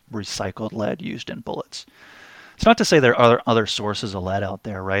that's recycled lead used in bullets. It's not to say there are other sources of lead out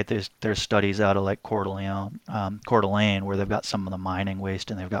there, right? There's studies out of like Coeur d'Alene, where they've got some of the mining waste,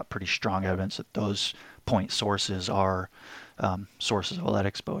 and they've got pretty strong evidence that those point sources are sources of lead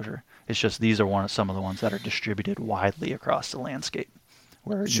exposure. It's just these are some of the ones that are distributed widely across the landscape,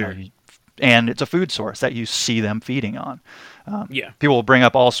 where sure. and it's a food source that you see them feeding on. Yeah. People will bring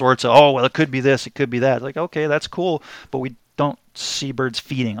up all sorts of, oh, well, it could be this, it could be that. Like, okay, that's cool, but we don't see birds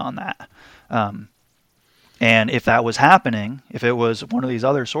feeding on that. And if that was happening, if it was one of these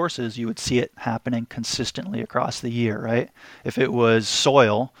other sources, you would see it happening consistently across the year, right? If it was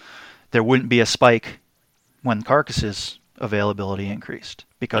soil, there wouldn't be a spike when carcasses availability increased,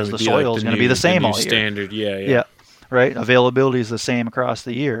 because the soil is going to be the same all year. Standard, yeah. Yeah, right? Availability is the same across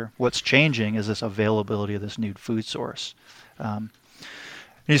the year. What's changing is this availability of this new food source.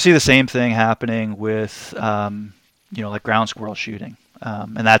 You see the same thing happening with, like ground squirrel shooting.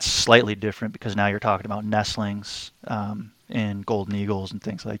 And that's slightly different because now you're talking about nestlings and golden eagles and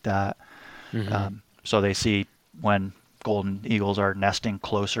things like that. So they see when golden eagles are nesting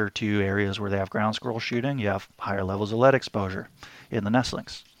closer to areas where they have ground squirrel shooting, you have higher levels of lead exposure in the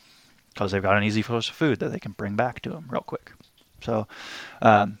nestlings because they've got an easy source of food that they can bring back to them real quick. So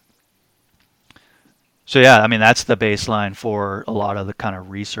yeah, I mean, that's the baseline for a lot of the kind of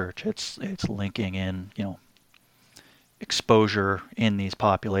research. It's linking in, exposure in these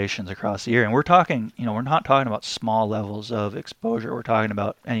populations across the year. And we're talking, we're not talking about small levels of exposure. We're talking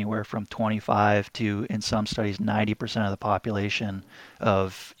about anywhere from 25 to, in some studies, 90% of the population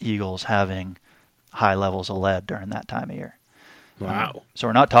of eagles having high levels of lead during that time of year. Wow. So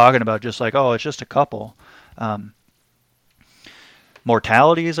we're not talking about just like, oh, it's just a couple.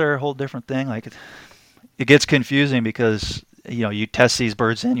 Mortalities are a whole different thing. Like, it gets confusing because you test these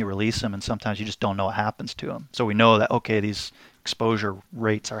birds in, you release them, and sometimes you just don't know what happens to them. So we know that, okay, these exposure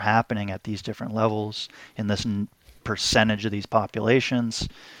rates are happening at these different levels in this percentage of these populations.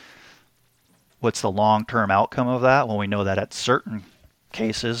 What's the long-term outcome of that? Well, we know that at certain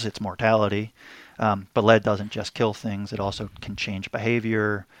cases it's mortality, but lead doesn't just kill things. It also can change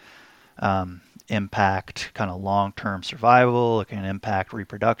behavior, impact kind of long-term survival. It can impact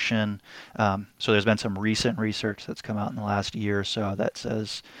reproduction. So there's been some recent research that's come out in the last year or so that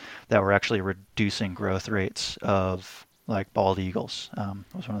says that we're actually reducing growth rates of like bald eagles. That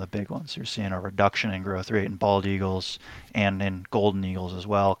was one of the big ones. You're seeing a reduction in growth rate in bald eagles and in golden eagles as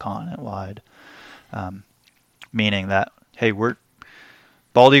well, continent-wide. Meaning that, hey,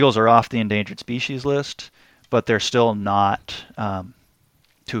 bald eagles are off the endangered species list, but they're still not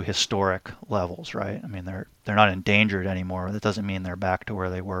to historic levels, right? I mean, they're not endangered anymore. That doesn't mean they're back to where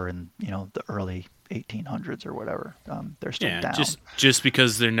they were in the early 1800s or whatever. They're still down. Just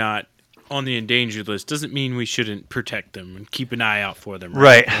because they're not on the endangered list doesn't mean we shouldn't protect them and keep an eye out for them.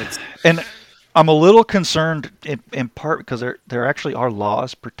 Right. And I'm a little concerned in part because there actually are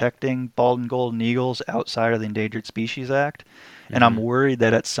laws protecting bald and golden eagles outside of the Endangered Species Act, and I'm worried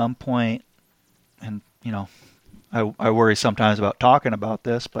that at some point, and I worry sometimes about talking about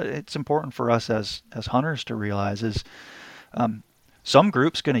this, but it's important for us as hunters to realize is some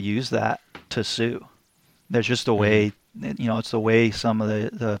group's going to use that to sue. There's just the way, it's the way some of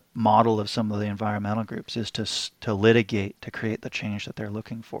the model of some of the environmental groups is to litigate, to create the change that they're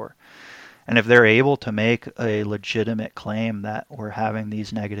looking for. And if they're able to make a legitimate claim that we're having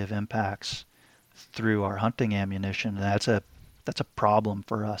these negative impacts through our hunting ammunition, that's a problem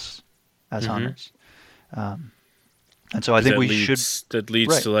for us as hunters. And so I think that leads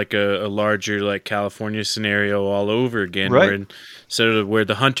right. to like a larger like California scenario all over again, right. where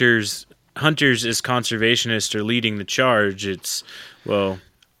the hunters as conservationists are leading the charge. It's now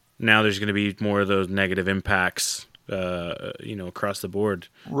there's going to be more of those negative impacts, across the board.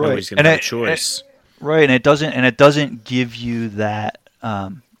 Right. Nobody's going to have a choice. Right, and it doesn't give you that.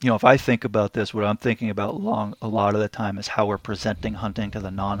 If I think about this, what I'm thinking about a lot of the time is how we're presenting hunting to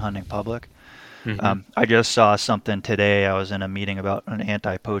the non-hunting public. I just saw something today. I was in a meeting about an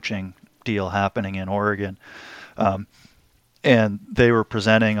anti-poaching deal happening in Oregon, and they were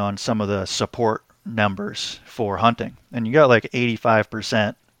presenting on some of the support numbers for hunting. And you got like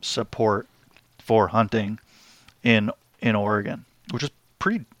 85% support for hunting in Oregon, which is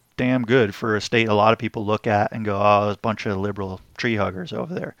pretty damn good for a state a lot of people look at and go, oh, there's a bunch of liberal tree huggers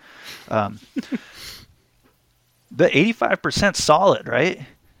over there. The 85% solid, right?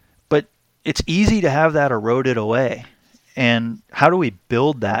 But it's easy to have that eroded away. And how do we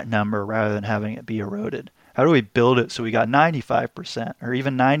build that number rather than having it be eroded? How do we build it so we got 95% or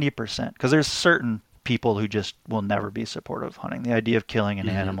even 90%? Because there's certain people who just will never be supportive of hunting. The idea of killing an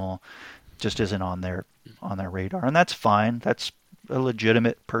animal just isn't on their radar, and that's fine. That's a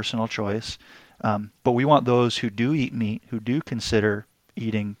legitimate personal choice. But we want those who do eat meat, who do consider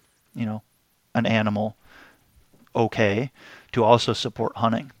eating, an animal okay, to also support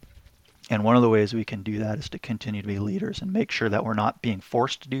hunting. And one of the ways we can do that is to continue to be leaders and make sure that we're not being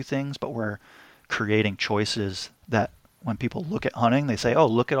forced to do things, but we're creating choices that when people look at hunting, they say, oh,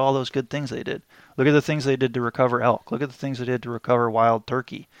 look at all those good things they did. Look at the things they did to recover elk. Look at the things they did to recover wild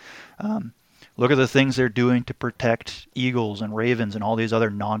turkey. Look at the things they're doing to protect eagles and ravens and all these other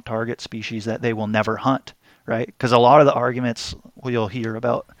non-target species that they will never hunt, right? Because a lot of the arguments you'll hear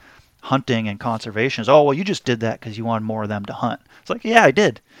about hunting and conservation is, oh, well, you just did that because you wanted more of them to hunt. It's like, yeah, I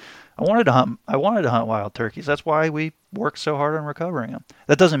did. I wanted to hunt wild turkeys. That's why we work so hard on recovering them.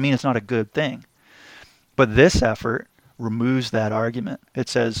 That doesn't mean it's not a good thing. But this effort removes that argument. It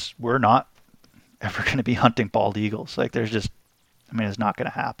says we're not ever going to be hunting bald eagles. Like it's not going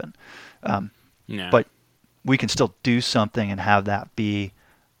to happen. But we can still do something and have that be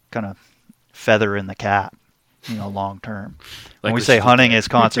kind of feather in the cap, long term. When we say hunting is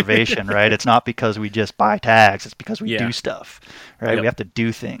conservation, right? It's not because we just buy tags. It's because we do stuff, right? We have to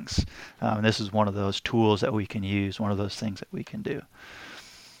do things. And this is one of those tools that we can use, one of those things that we can do.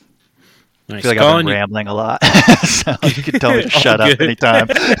 Nice. I feel like I've been rambling a lot. So you can tell me to shut up anytime.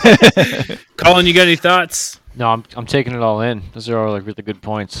 Colin, you got any thoughts? No, I'm taking it all in. Those are all like really good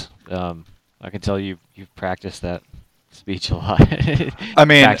points. I can tell you've practiced that speech a lot.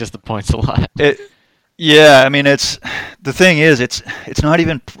 Practiced the points a lot. It's the thing is it's not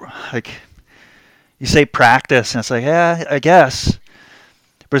even like you say practice and it's like, yeah, I guess,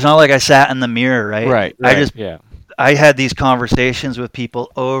 but it's not like I sat in the mirror, right? Right. I had these conversations with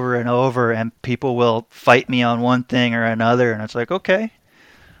people over and over, and people will fight me on one thing or another, and it's like, okay,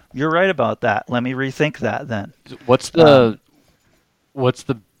 you're right about that. Let me rethink that then. What's the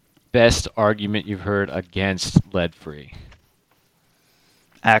best argument you've heard against lead-free?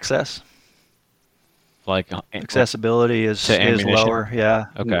 Access. Like accessibility is lower. Yeah.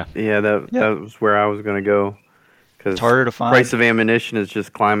 Okay. Yeah, that was where I was going to go. Because it's harder to find. Price of ammunition is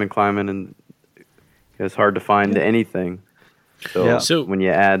just climbing, and it's hard to find anything. So when you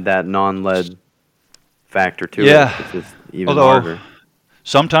add that non-lead factor to it, it's just even harder.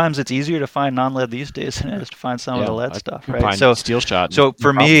 Sometimes it's easier to find non-lead these days than it is to find some of the lead stuff, right? So steel shot. So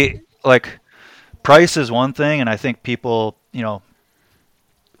for me, like, price is one thing, and I think people,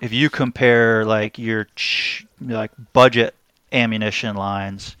 if you compare like your budget ammunition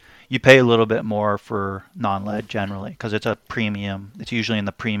lines, you pay a little bit more for non-lead generally because it's a premium. It's usually in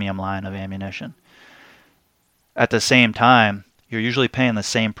the premium line of ammunition. At the same time, you're usually paying the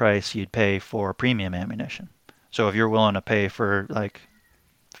same price you'd pay for premium ammunition. So if you're willing to pay for like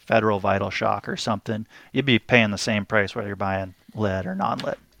Federal Vital Shock or something, you'd be paying the same price whether you're buying lead or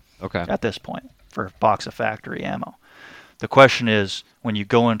non-lead. Okay. At this point for a box of factory ammo. The question is, when you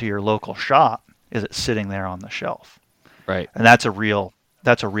go into your local shop, is it sitting there on the shelf? Right. And that's a real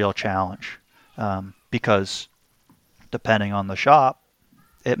challenge because depending on the shop,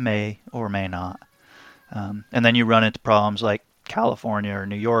 it may or may not. And then you run into problems like California or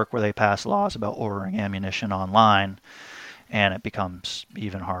New York where they pass laws about ordering ammunition online, and it becomes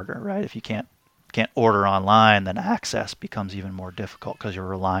even harder, right? If you can't order online, then access becomes even more difficult because you're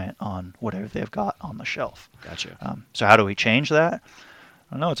reliant on whatever they've got on the shelf. Gotcha. So how do we change that?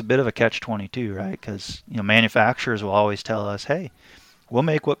 I don't know. It's a bit of a catch-22, right? Because manufacturers will always tell us, hey, we'll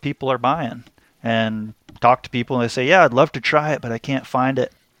make what people are buying, and talk to people and they say, yeah, I'd love to try it, but I can't find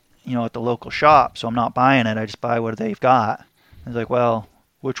it, at the local shop, so I'm not buying it. I just buy what they've got. It's like, well,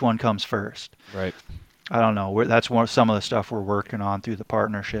 which one comes first? Right. I don't know. That's some of the stuff we're working on through the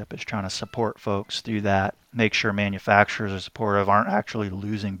partnership is trying to support folks through that, make sure manufacturers are supportive, aren't actually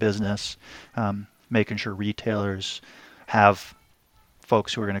losing business, making sure retailers have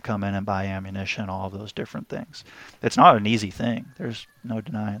folks who are going to come in and buy ammunition, all of those different things. It's not an easy thing. There's no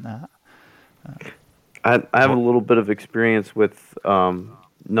denying that. I have a little bit of experience with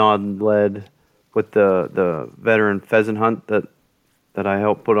non-lead with the veteran pheasant hunt that I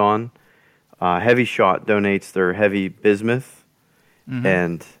helped put on. Heavy Shot donates their heavy bismuth,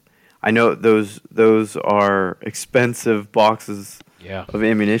 and I know those are expensive boxes of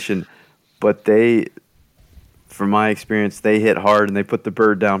ammunition, but from my experience, they hit hard and they put the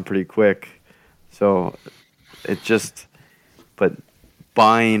bird down pretty quick. So but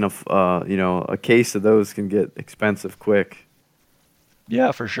buying a case of those can get expensive quick.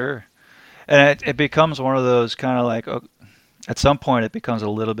 Yeah, for sure. And it becomes one of those kind of like, at some point it becomes a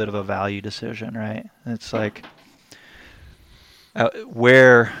little bit of a value decision, right? It's like,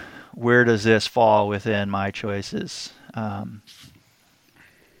 where does this fall within my choices? And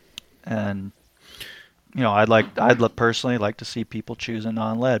I'd personally like to see people choosing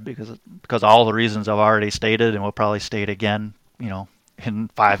non-lead because all the reasons I've already stated, and will probably state again, in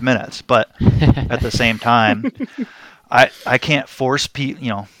 5 minutes. But at the same time, I can't force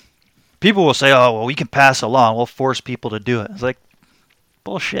people. People will say, "Oh, well, we can pass a law. We'll force people to do it." It's like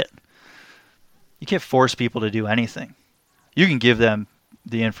bullshit. You can't force people to do anything. you can give them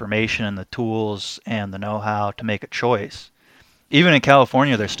the information and the tools and the know-how to make a choice. Even in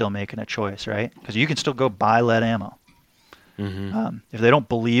California, they're still making a choice, right? Because you can still go buy lead ammo. If they don't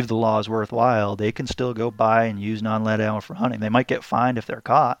believe the law is worthwhile, they can still go buy and use non-lead ammo for hunting. They might get fined if they're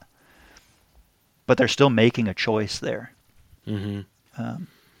caught, but they're still making a choice there. I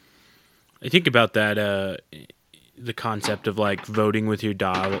think about that, the concept of like voting with your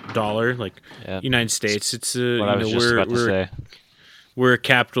dollar, like United States. It's what I was just about to say. We're a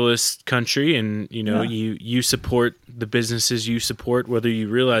capitalist country, and you support the businesses you support, whether you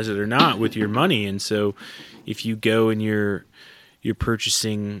realize it or not, with your money. And so, if you go and you're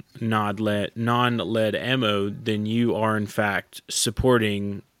purchasing non-lead ammo, then you are in fact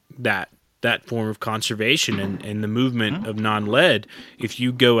supporting that form of conservation and the movement of non-lead. If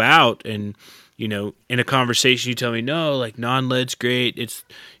you go out and in a conversation you tell me, no, like non-lead's great, it's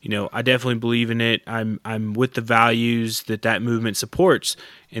I definitely believe in it, I'm with the values that movement supports,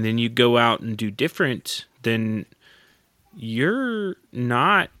 and then you go out and do different, then you're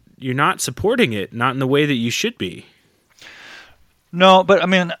not supporting it, not in the way that you should be. No, but I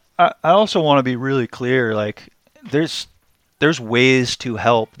mean, I also want to be really clear. Like, there's ways to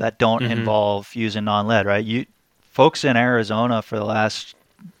help that don't involve using non-lead, right? Folks in Arizona for the last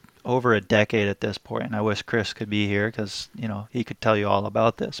over a decade at this point, and I wish Chris could be here because he could tell you all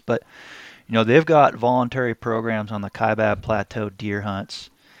about this. But they've got voluntary programs on the Kaibab Plateau deer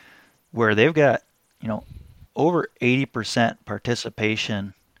hunts where they've got over 80%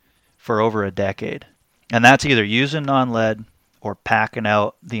 participation for over a decade, and that's either using non-lead or packing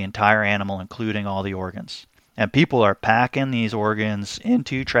out the entire animal, including all the organs. And people are packing these organs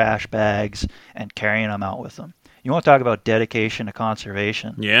into trash bags and carrying them out with them. You want to talk about dedication to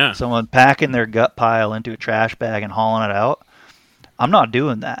conservation? Yeah. Someone packing their gut pile into a trash bag and hauling it out. I'm not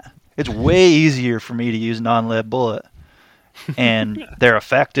doing that. It's way easier for me to use non-lead bullet, and they're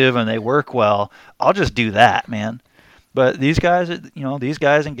effective and they work well. I'll just do that, man. But these guys, these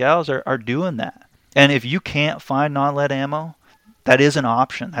guys and gals are doing that. And if you can't find non-lead ammo, that is an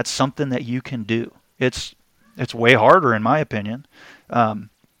option. That's something that you can do. It's way harder in my opinion, but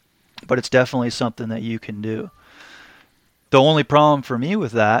it's definitely something that you can do. The only problem for me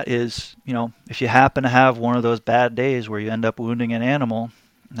with that is, if you happen to have one of those bad days where you end up wounding an animal,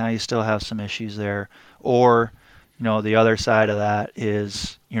 now you still have some issues there. Or, the other side of that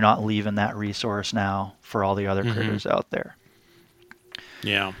is you're not leaving that resource now for all the other critters out there.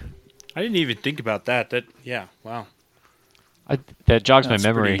 Yeah. I didn't even think about that. Wow. That jogs my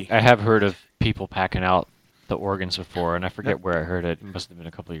memory. I have heard of people packing out the organs before, and I forget where I heard it. It must have been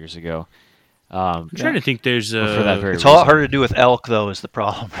a couple of years ago. I'm trying to think. There's it's a lot harder to do with elk, though, is the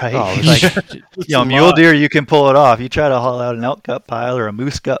problem, right? Oh, mule deer you can pull it off. You try to haul out an elk gut pile or a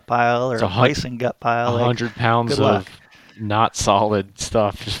moose gut pile or a bison gut pile. 100 pounds of not solid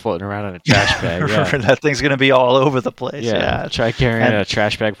stuff just floating around in a trash bag. Yeah. That thing's going to be all over the place. Yeah. Try carrying a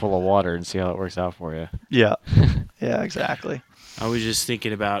trash bag full of water and see how it works out for you. Yeah. Yeah, exactly. I was just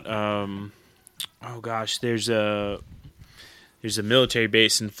thinking about, there's a military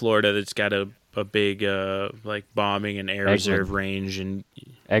base in Florida that's got a big bombing and air reserve range. And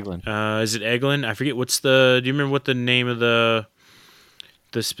Eglin. Is it Eglin? I forget do you remember what the name of the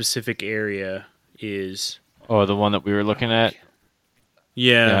specific area is? Oh, the one that we were looking at?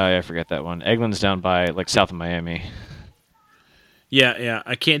 Yeah. I forget that one. Eglin's down by south of Miami. Yeah.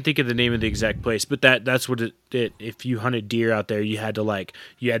 I can't think of the name of the exact place, but that's what it if you hunted deer out there, you had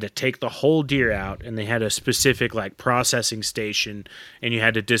to take the whole deer out, and they had a specific processing station, and you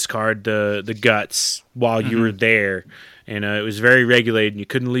had to discard the guts while you were there, and it was very regulated, and you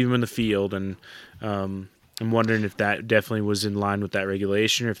couldn't leave them in the field, and I'm wondering if that definitely was in line with that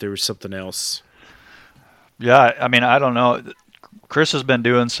regulation, or if there was something else. Yeah, I mean, I don't know. Chris has been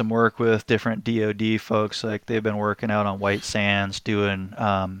doing some work with different DOD folks. They've been working out on White Sands, doing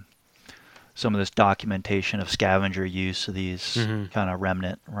some of this documentation of scavenger use of these kind of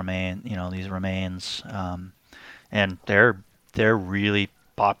these remains, and they're really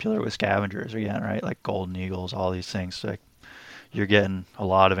popular with scavengers again, right? Like golden eagles, all these things. You're getting a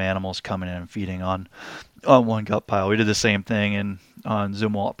lot of animals coming in and feeding on one gut pile. We did the same thing on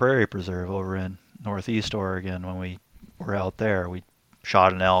Zumwalt Prairie Preserve over in Northeast Oregon when we were out there. We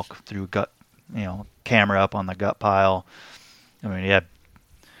shot an elk, threw camera up on the gut pile. I mean, I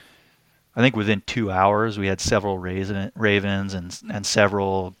think within 2 hours we had several ravens and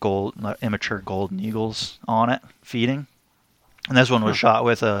several immature golden eagles on it feeding. And this one was shot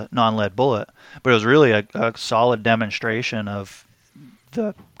with a non-lead bullet, but it was really a solid demonstration of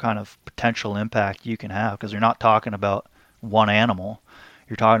the kind of potential impact you can have, because you're not talking about one animal.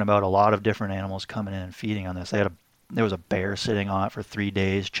 You're talking about a lot of different animals coming in and feeding on this. They had there was a bear sitting on it for 3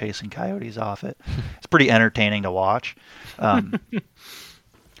 days chasing coyotes off it. It's pretty entertaining to watch.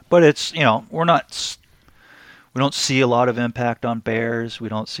 But it's, we don't see a lot of impact on bears. We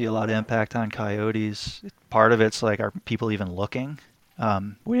don't see a lot of impact on coyotes. Part of it's like, are people even looking?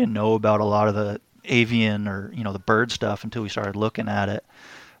 We didn't know about a lot of the avian or, the bird stuff until we started looking at it.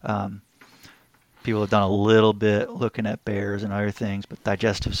 People have done a little bit looking at bears and other things, but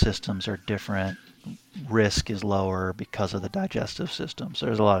digestive systems are different. Risk is lower because of the digestive system. So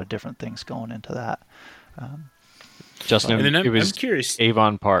there's a lot of different things going into that. Justin, and then it was I'm curious.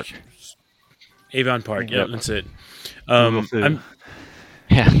 Avon Park. Avon Park, yeah, that's it. Google food. I'm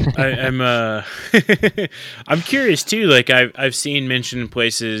I'm curious too. Like I've seen mentioned in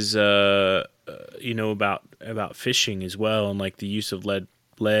places, about fishing as well, and like the use of lead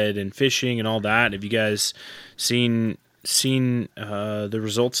and fishing and all that. Have you guys seen the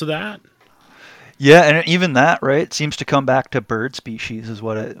results of that? Yeah, and even that, right, seems to come back to bird species is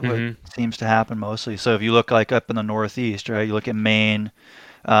what seems to happen mostly. So if you look like up in the Northeast, right, you look at Maine,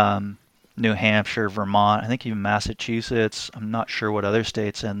 New Hampshire, Vermont, I think even Massachusetts, I'm not sure what other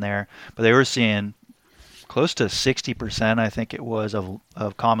states in there, but they were seeing close to 60%, I think it was, of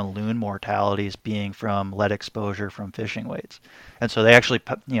common loon mortalities being from lead exposure from fishing weights. And so they actually,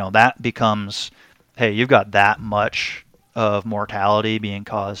 that becomes, hey, you've got that much of mortality being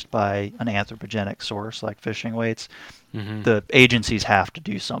caused by an anthropogenic source like fishing weights. The agencies have to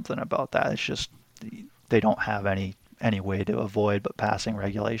do something about that. It's just they don't have any way to avoid but passing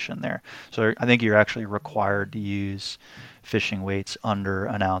regulation there. So I think you're actually required to use fishing weights under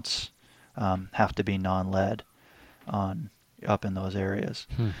an ounce, have to be non-lead up in those areas.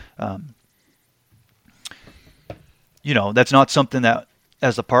 That's not something that,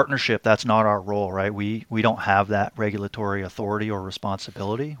 as a partnership, that's not our role, right? We don't have that regulatory authority or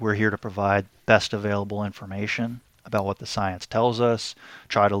responsibility. We're here to provide best available information about what the science tells us,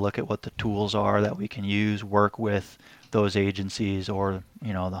 try to look at what the tools are that we can use, work with those agencies or,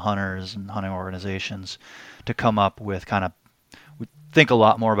 the hunters and hunting organizations to come up with we think a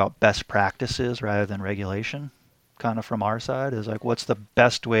lot more about best practices rather than regulation, kind of from our side, is like, what's the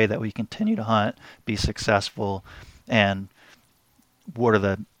best way that we continue to hunt, be successful, and what are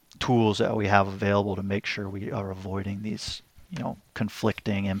the tools that we have available to make sure we are avoiding these,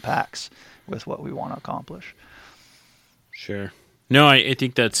 conflicting impacts with what we want to accomplish. Sure. No, I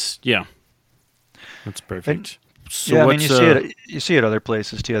think that's perfect. So you see it other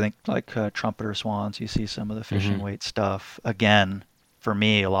places too. I think like trumpeter swans, you see some of the fishing weight stuff. Again, for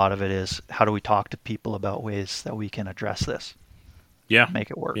me, a lot of it is how do we talk to people about ways that we can address this? Yeah.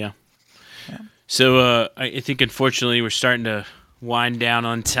 Make it work. Yeah. So I think unfortunately we're starting to wind down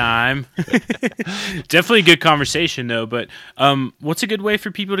on time. Definitely a good conversation though. But what's a good way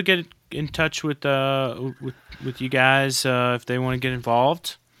for people to get in touch with you guys if they want to get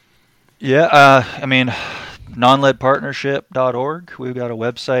involved? Yeah, nonleadpartnership.org. We've got a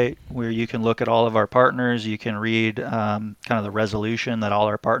website where you can look at all of our partners. You can read kind of the resolution that all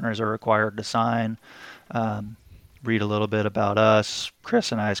our partners are required to sign. Read a little bit about us.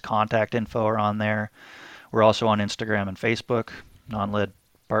 Chris and I's contact info are on there. We're also on Instagram and Facebook, Non-Lead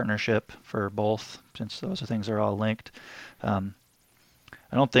Partnership for both, since those things are all linked.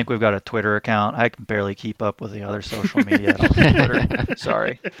 I don't think we've got a Twitter account. I can barely keep up with the other social media on Twitter.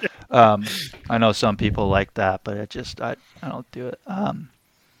 Sorry. I know some people like that, but I don't do it.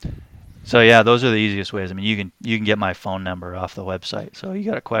 So yeah, those are the easiest ways. You can get my phone number off the website. So you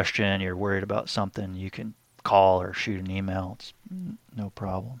got a question, you're worried about something, you can call or shoot an email. It's no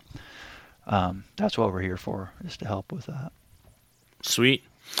problem. That's what we're here for, is to help with that. Sweet.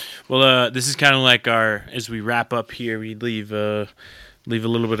 Well, this is kind of like as we wrap up here, we leave a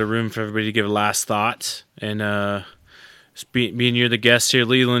little bit of room for everybody to give a last thought. And being you're the guest here,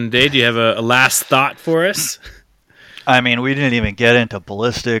 Leland Day, do you have a last thought for us? We didn't even get into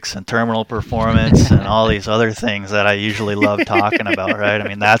ballistics and terminal performance and all these other things that I usually love talking about,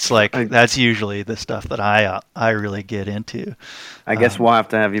 right? That's usually the stuff that I really get into. I guess we'll have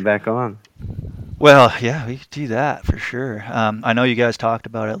to have you back on. Well, yeah, we could do that for sure. I know you guys talked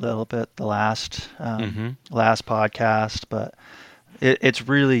about it a little bit the last podcast, but it's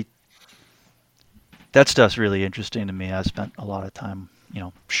really, that stuff's really interesting to me. I spent a lot of time,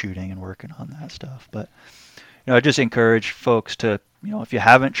 shooting and working on that stuff. But, I just encourage folks to, if you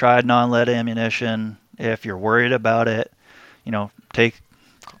haven't tried non-lead ammunition, if you're worried about it,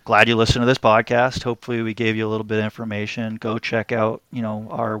 glad you listened to this podcast. Hopefully we gave you a little bit of information. Go check out,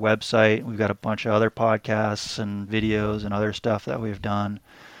 our website. We've got a bunch of other podcasts and videos and other stuff that we've done.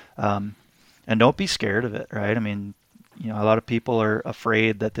 And don't be scared of it, right? a lot of people are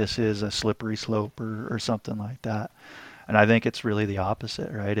afraid that this is a slippery slope or something like that. And I think it's really the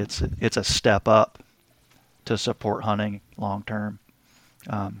opposite, right? It's a step up to support hunting long term.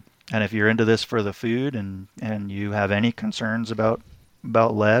 And if you're into this for the food and you have any concerns about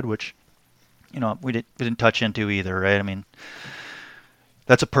lead, which we didn't touch into either, right? I mean,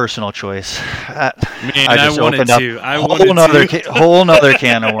 that's a personal choice. I wanted to. Whole nother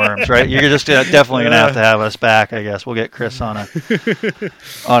can of worms, right? You're just definitely gonna have to have us back, I guess. We'll get Chris on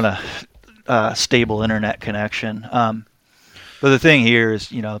a stable internet connection. But the thing here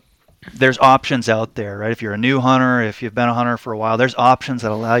is, there's options out there, right? If you're a new hunter, if you've been a hunter for a while, there's options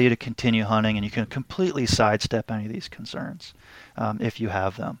that allow you to continue hunting, and you can completely sidestep any of these concerns if you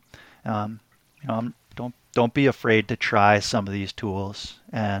have them. Don't be afraid to try some of these tools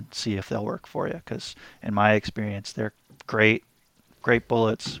and see if they'll work for you, because in my experience, they're great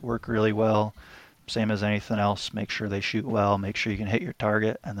bullets, work really well. Same as anything else, make sure they shoot well, make sure you can hit your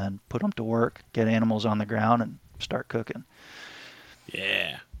target, and then put them to work, get animals on the ground, and start cooking.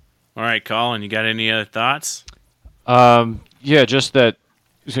 Yeah. All right, Colin, you got any other thoughts? Yeah, just that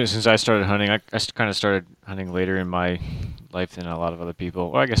since I started hunting, I kind of started hunting later in my life than a lot of other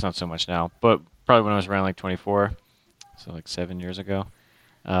people. Well, I guess not so much now, but probably when I was around like 24, so like 7 years ago.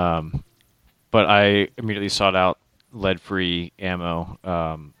 But I immediately sought out lead-free ammo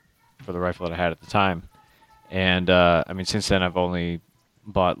for the rifle that I had at the time. And, since then I've only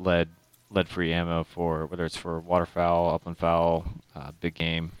bought lead-free ammo for, whether it's for waterfowl, upland fowl, big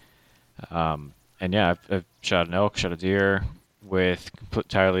game. I've shot an elk, shot a deer with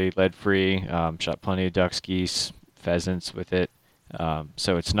entirely lead-free, shot plenty of ducks, geese, pheasants with it.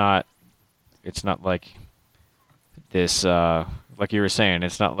 So it's not like this, like you were saying,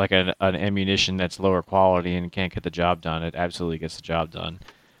 it's not like an ammunition that's lower quality and can't get the job done. It absolutely gets the job done.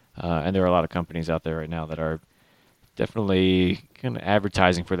 And there are a lot of companies out there right now that are definitely kind of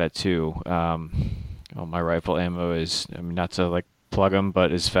advertising for that too. My rifle ammo is, not to like plug them,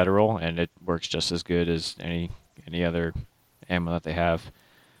 but is federal, and it works just as good as any other ammo that they have.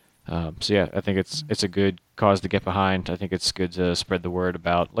 I think it's a good cause to get behind. I think it's good to spread the word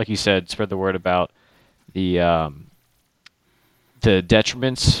about, like you said, the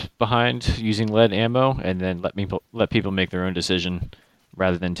detriments behind using lead ammo, and then let people make their own decision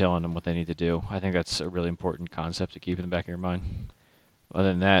rather than telling them what they need to do. I think that's a really important concept to keep in the back of your mind. Other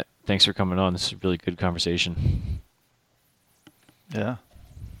than that, thanks for coming on. This is a really good conversation. Yeah.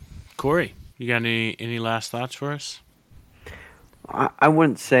 Corey, you got any last thoughts for us? I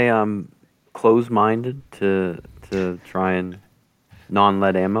wouldn't say I'm closed-minded to trying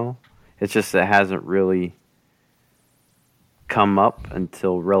non-lead ammo. It's just it hasn't really come up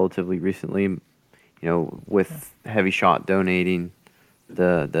until relatively recently, with Heavy Shot donating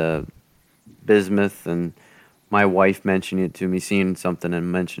the bismuth, and my wife mentioning it to me, seeing something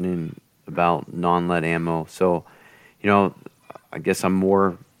and mentioning about non-lead ammo. So, I guess I'm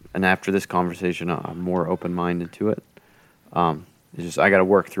more, and after this conversation, I'm more open-minded to it. It's just I got to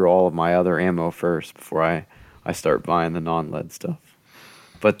work through all of my other ammo first before I start buying the non-lead stuff.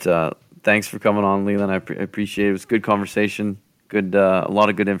 But thanks for coming on, Leland. I appreciate it. It was a good conversation, a lot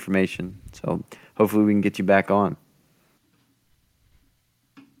of good information. So hopefully we can get you back on.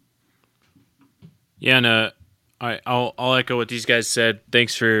 Yeah, and I'll echo what these guys said.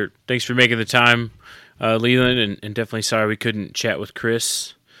 Thanks for making the time, Leland, and definitely sorry we couldn't chat with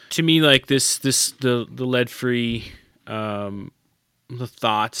Chris. To me, like the lead-free, the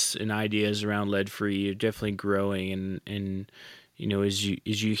thoughts and ideas around lead-free are definitely growing, and as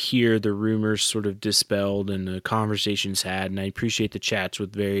you hear the rumors sort of dispelled and the conversations had, and I appreciate the chats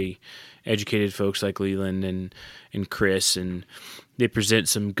with very educated folks like Leland and Chris, and they present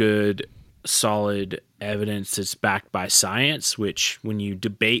some good, solid evidence that's backed by science, which when you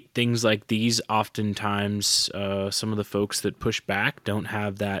debate things like these, oftentimes some of the folks that push back don't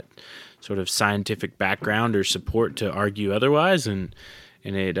have that sort of scientific background or support to argue otherwise, and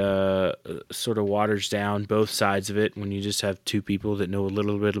it sort of waters down both sides of it. When you just have two people that know a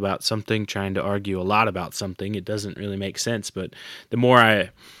little bit about something trying to argue a lot about something, it doesn't really make sense. But the more I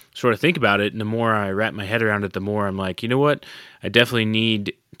sort of think about it and the more I wrap my head around it, the more I'm like, you know what? I definitely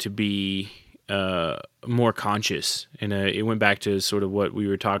need to be more conscious. And it went back to sort of what we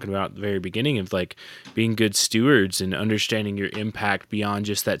were talking about at the very beginning of like being good stewards and understanding your impact beyond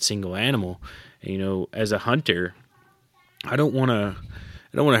just that single animal. And, as a hunter, I don't want to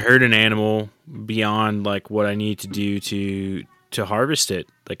hurt an animal beyond like what I need to do to harvest it.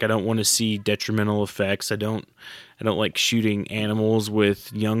 Like I don't want to see detrimental effects. I don't like shooting animals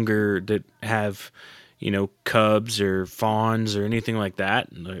with younger that have, cubs or fawns or anything like that,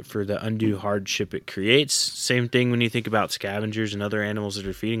 for the undue hardship it creates. Same thing when you think about scavengers and other animals that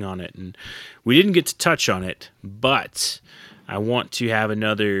are feeding on it. And we didn't get to touch on it, but I want to have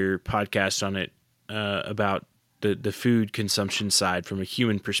another podcast on it about the food consumption side from a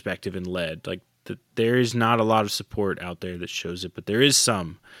human perspective in lead. Like, there is not a lot of support out there that shows it, but there is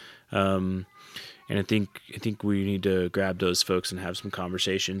some. And I think we need to grab those folks and have some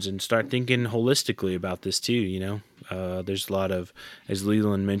conversations and start thinking holistically about this too. There's a lot of, as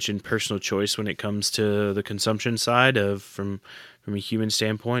Leland mentioned, personal choice when it comes to the consumption side from a human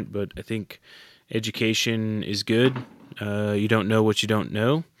standpoint. But I think education is good. You don't know what you don't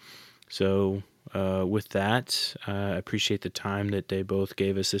know. So with that, I appreciate the time that they both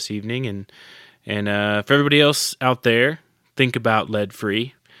gave us this evening. And for everybody else out there, think about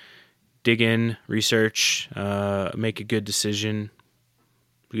lead-free. Dig in, research, make a good decision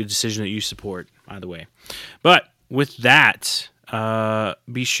that you support, either way. But with that,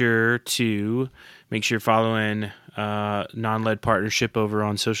 be sure to make sure you're following Non-Lead Partnership over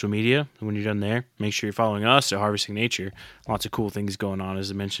on social media. When you're done there, make sure you're following us at Harvesting Nature. Lots of cool things going on,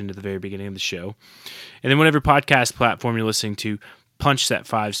 as I mentioned at the very beginning of the show. And then whatever podcast platform you're listening to, punch that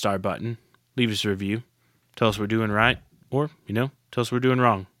 5-star button, leave us a review, tell us we're doing right, or, tell us we're doing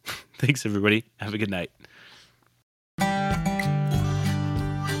wrong. Thanks, everybody. Have a good night.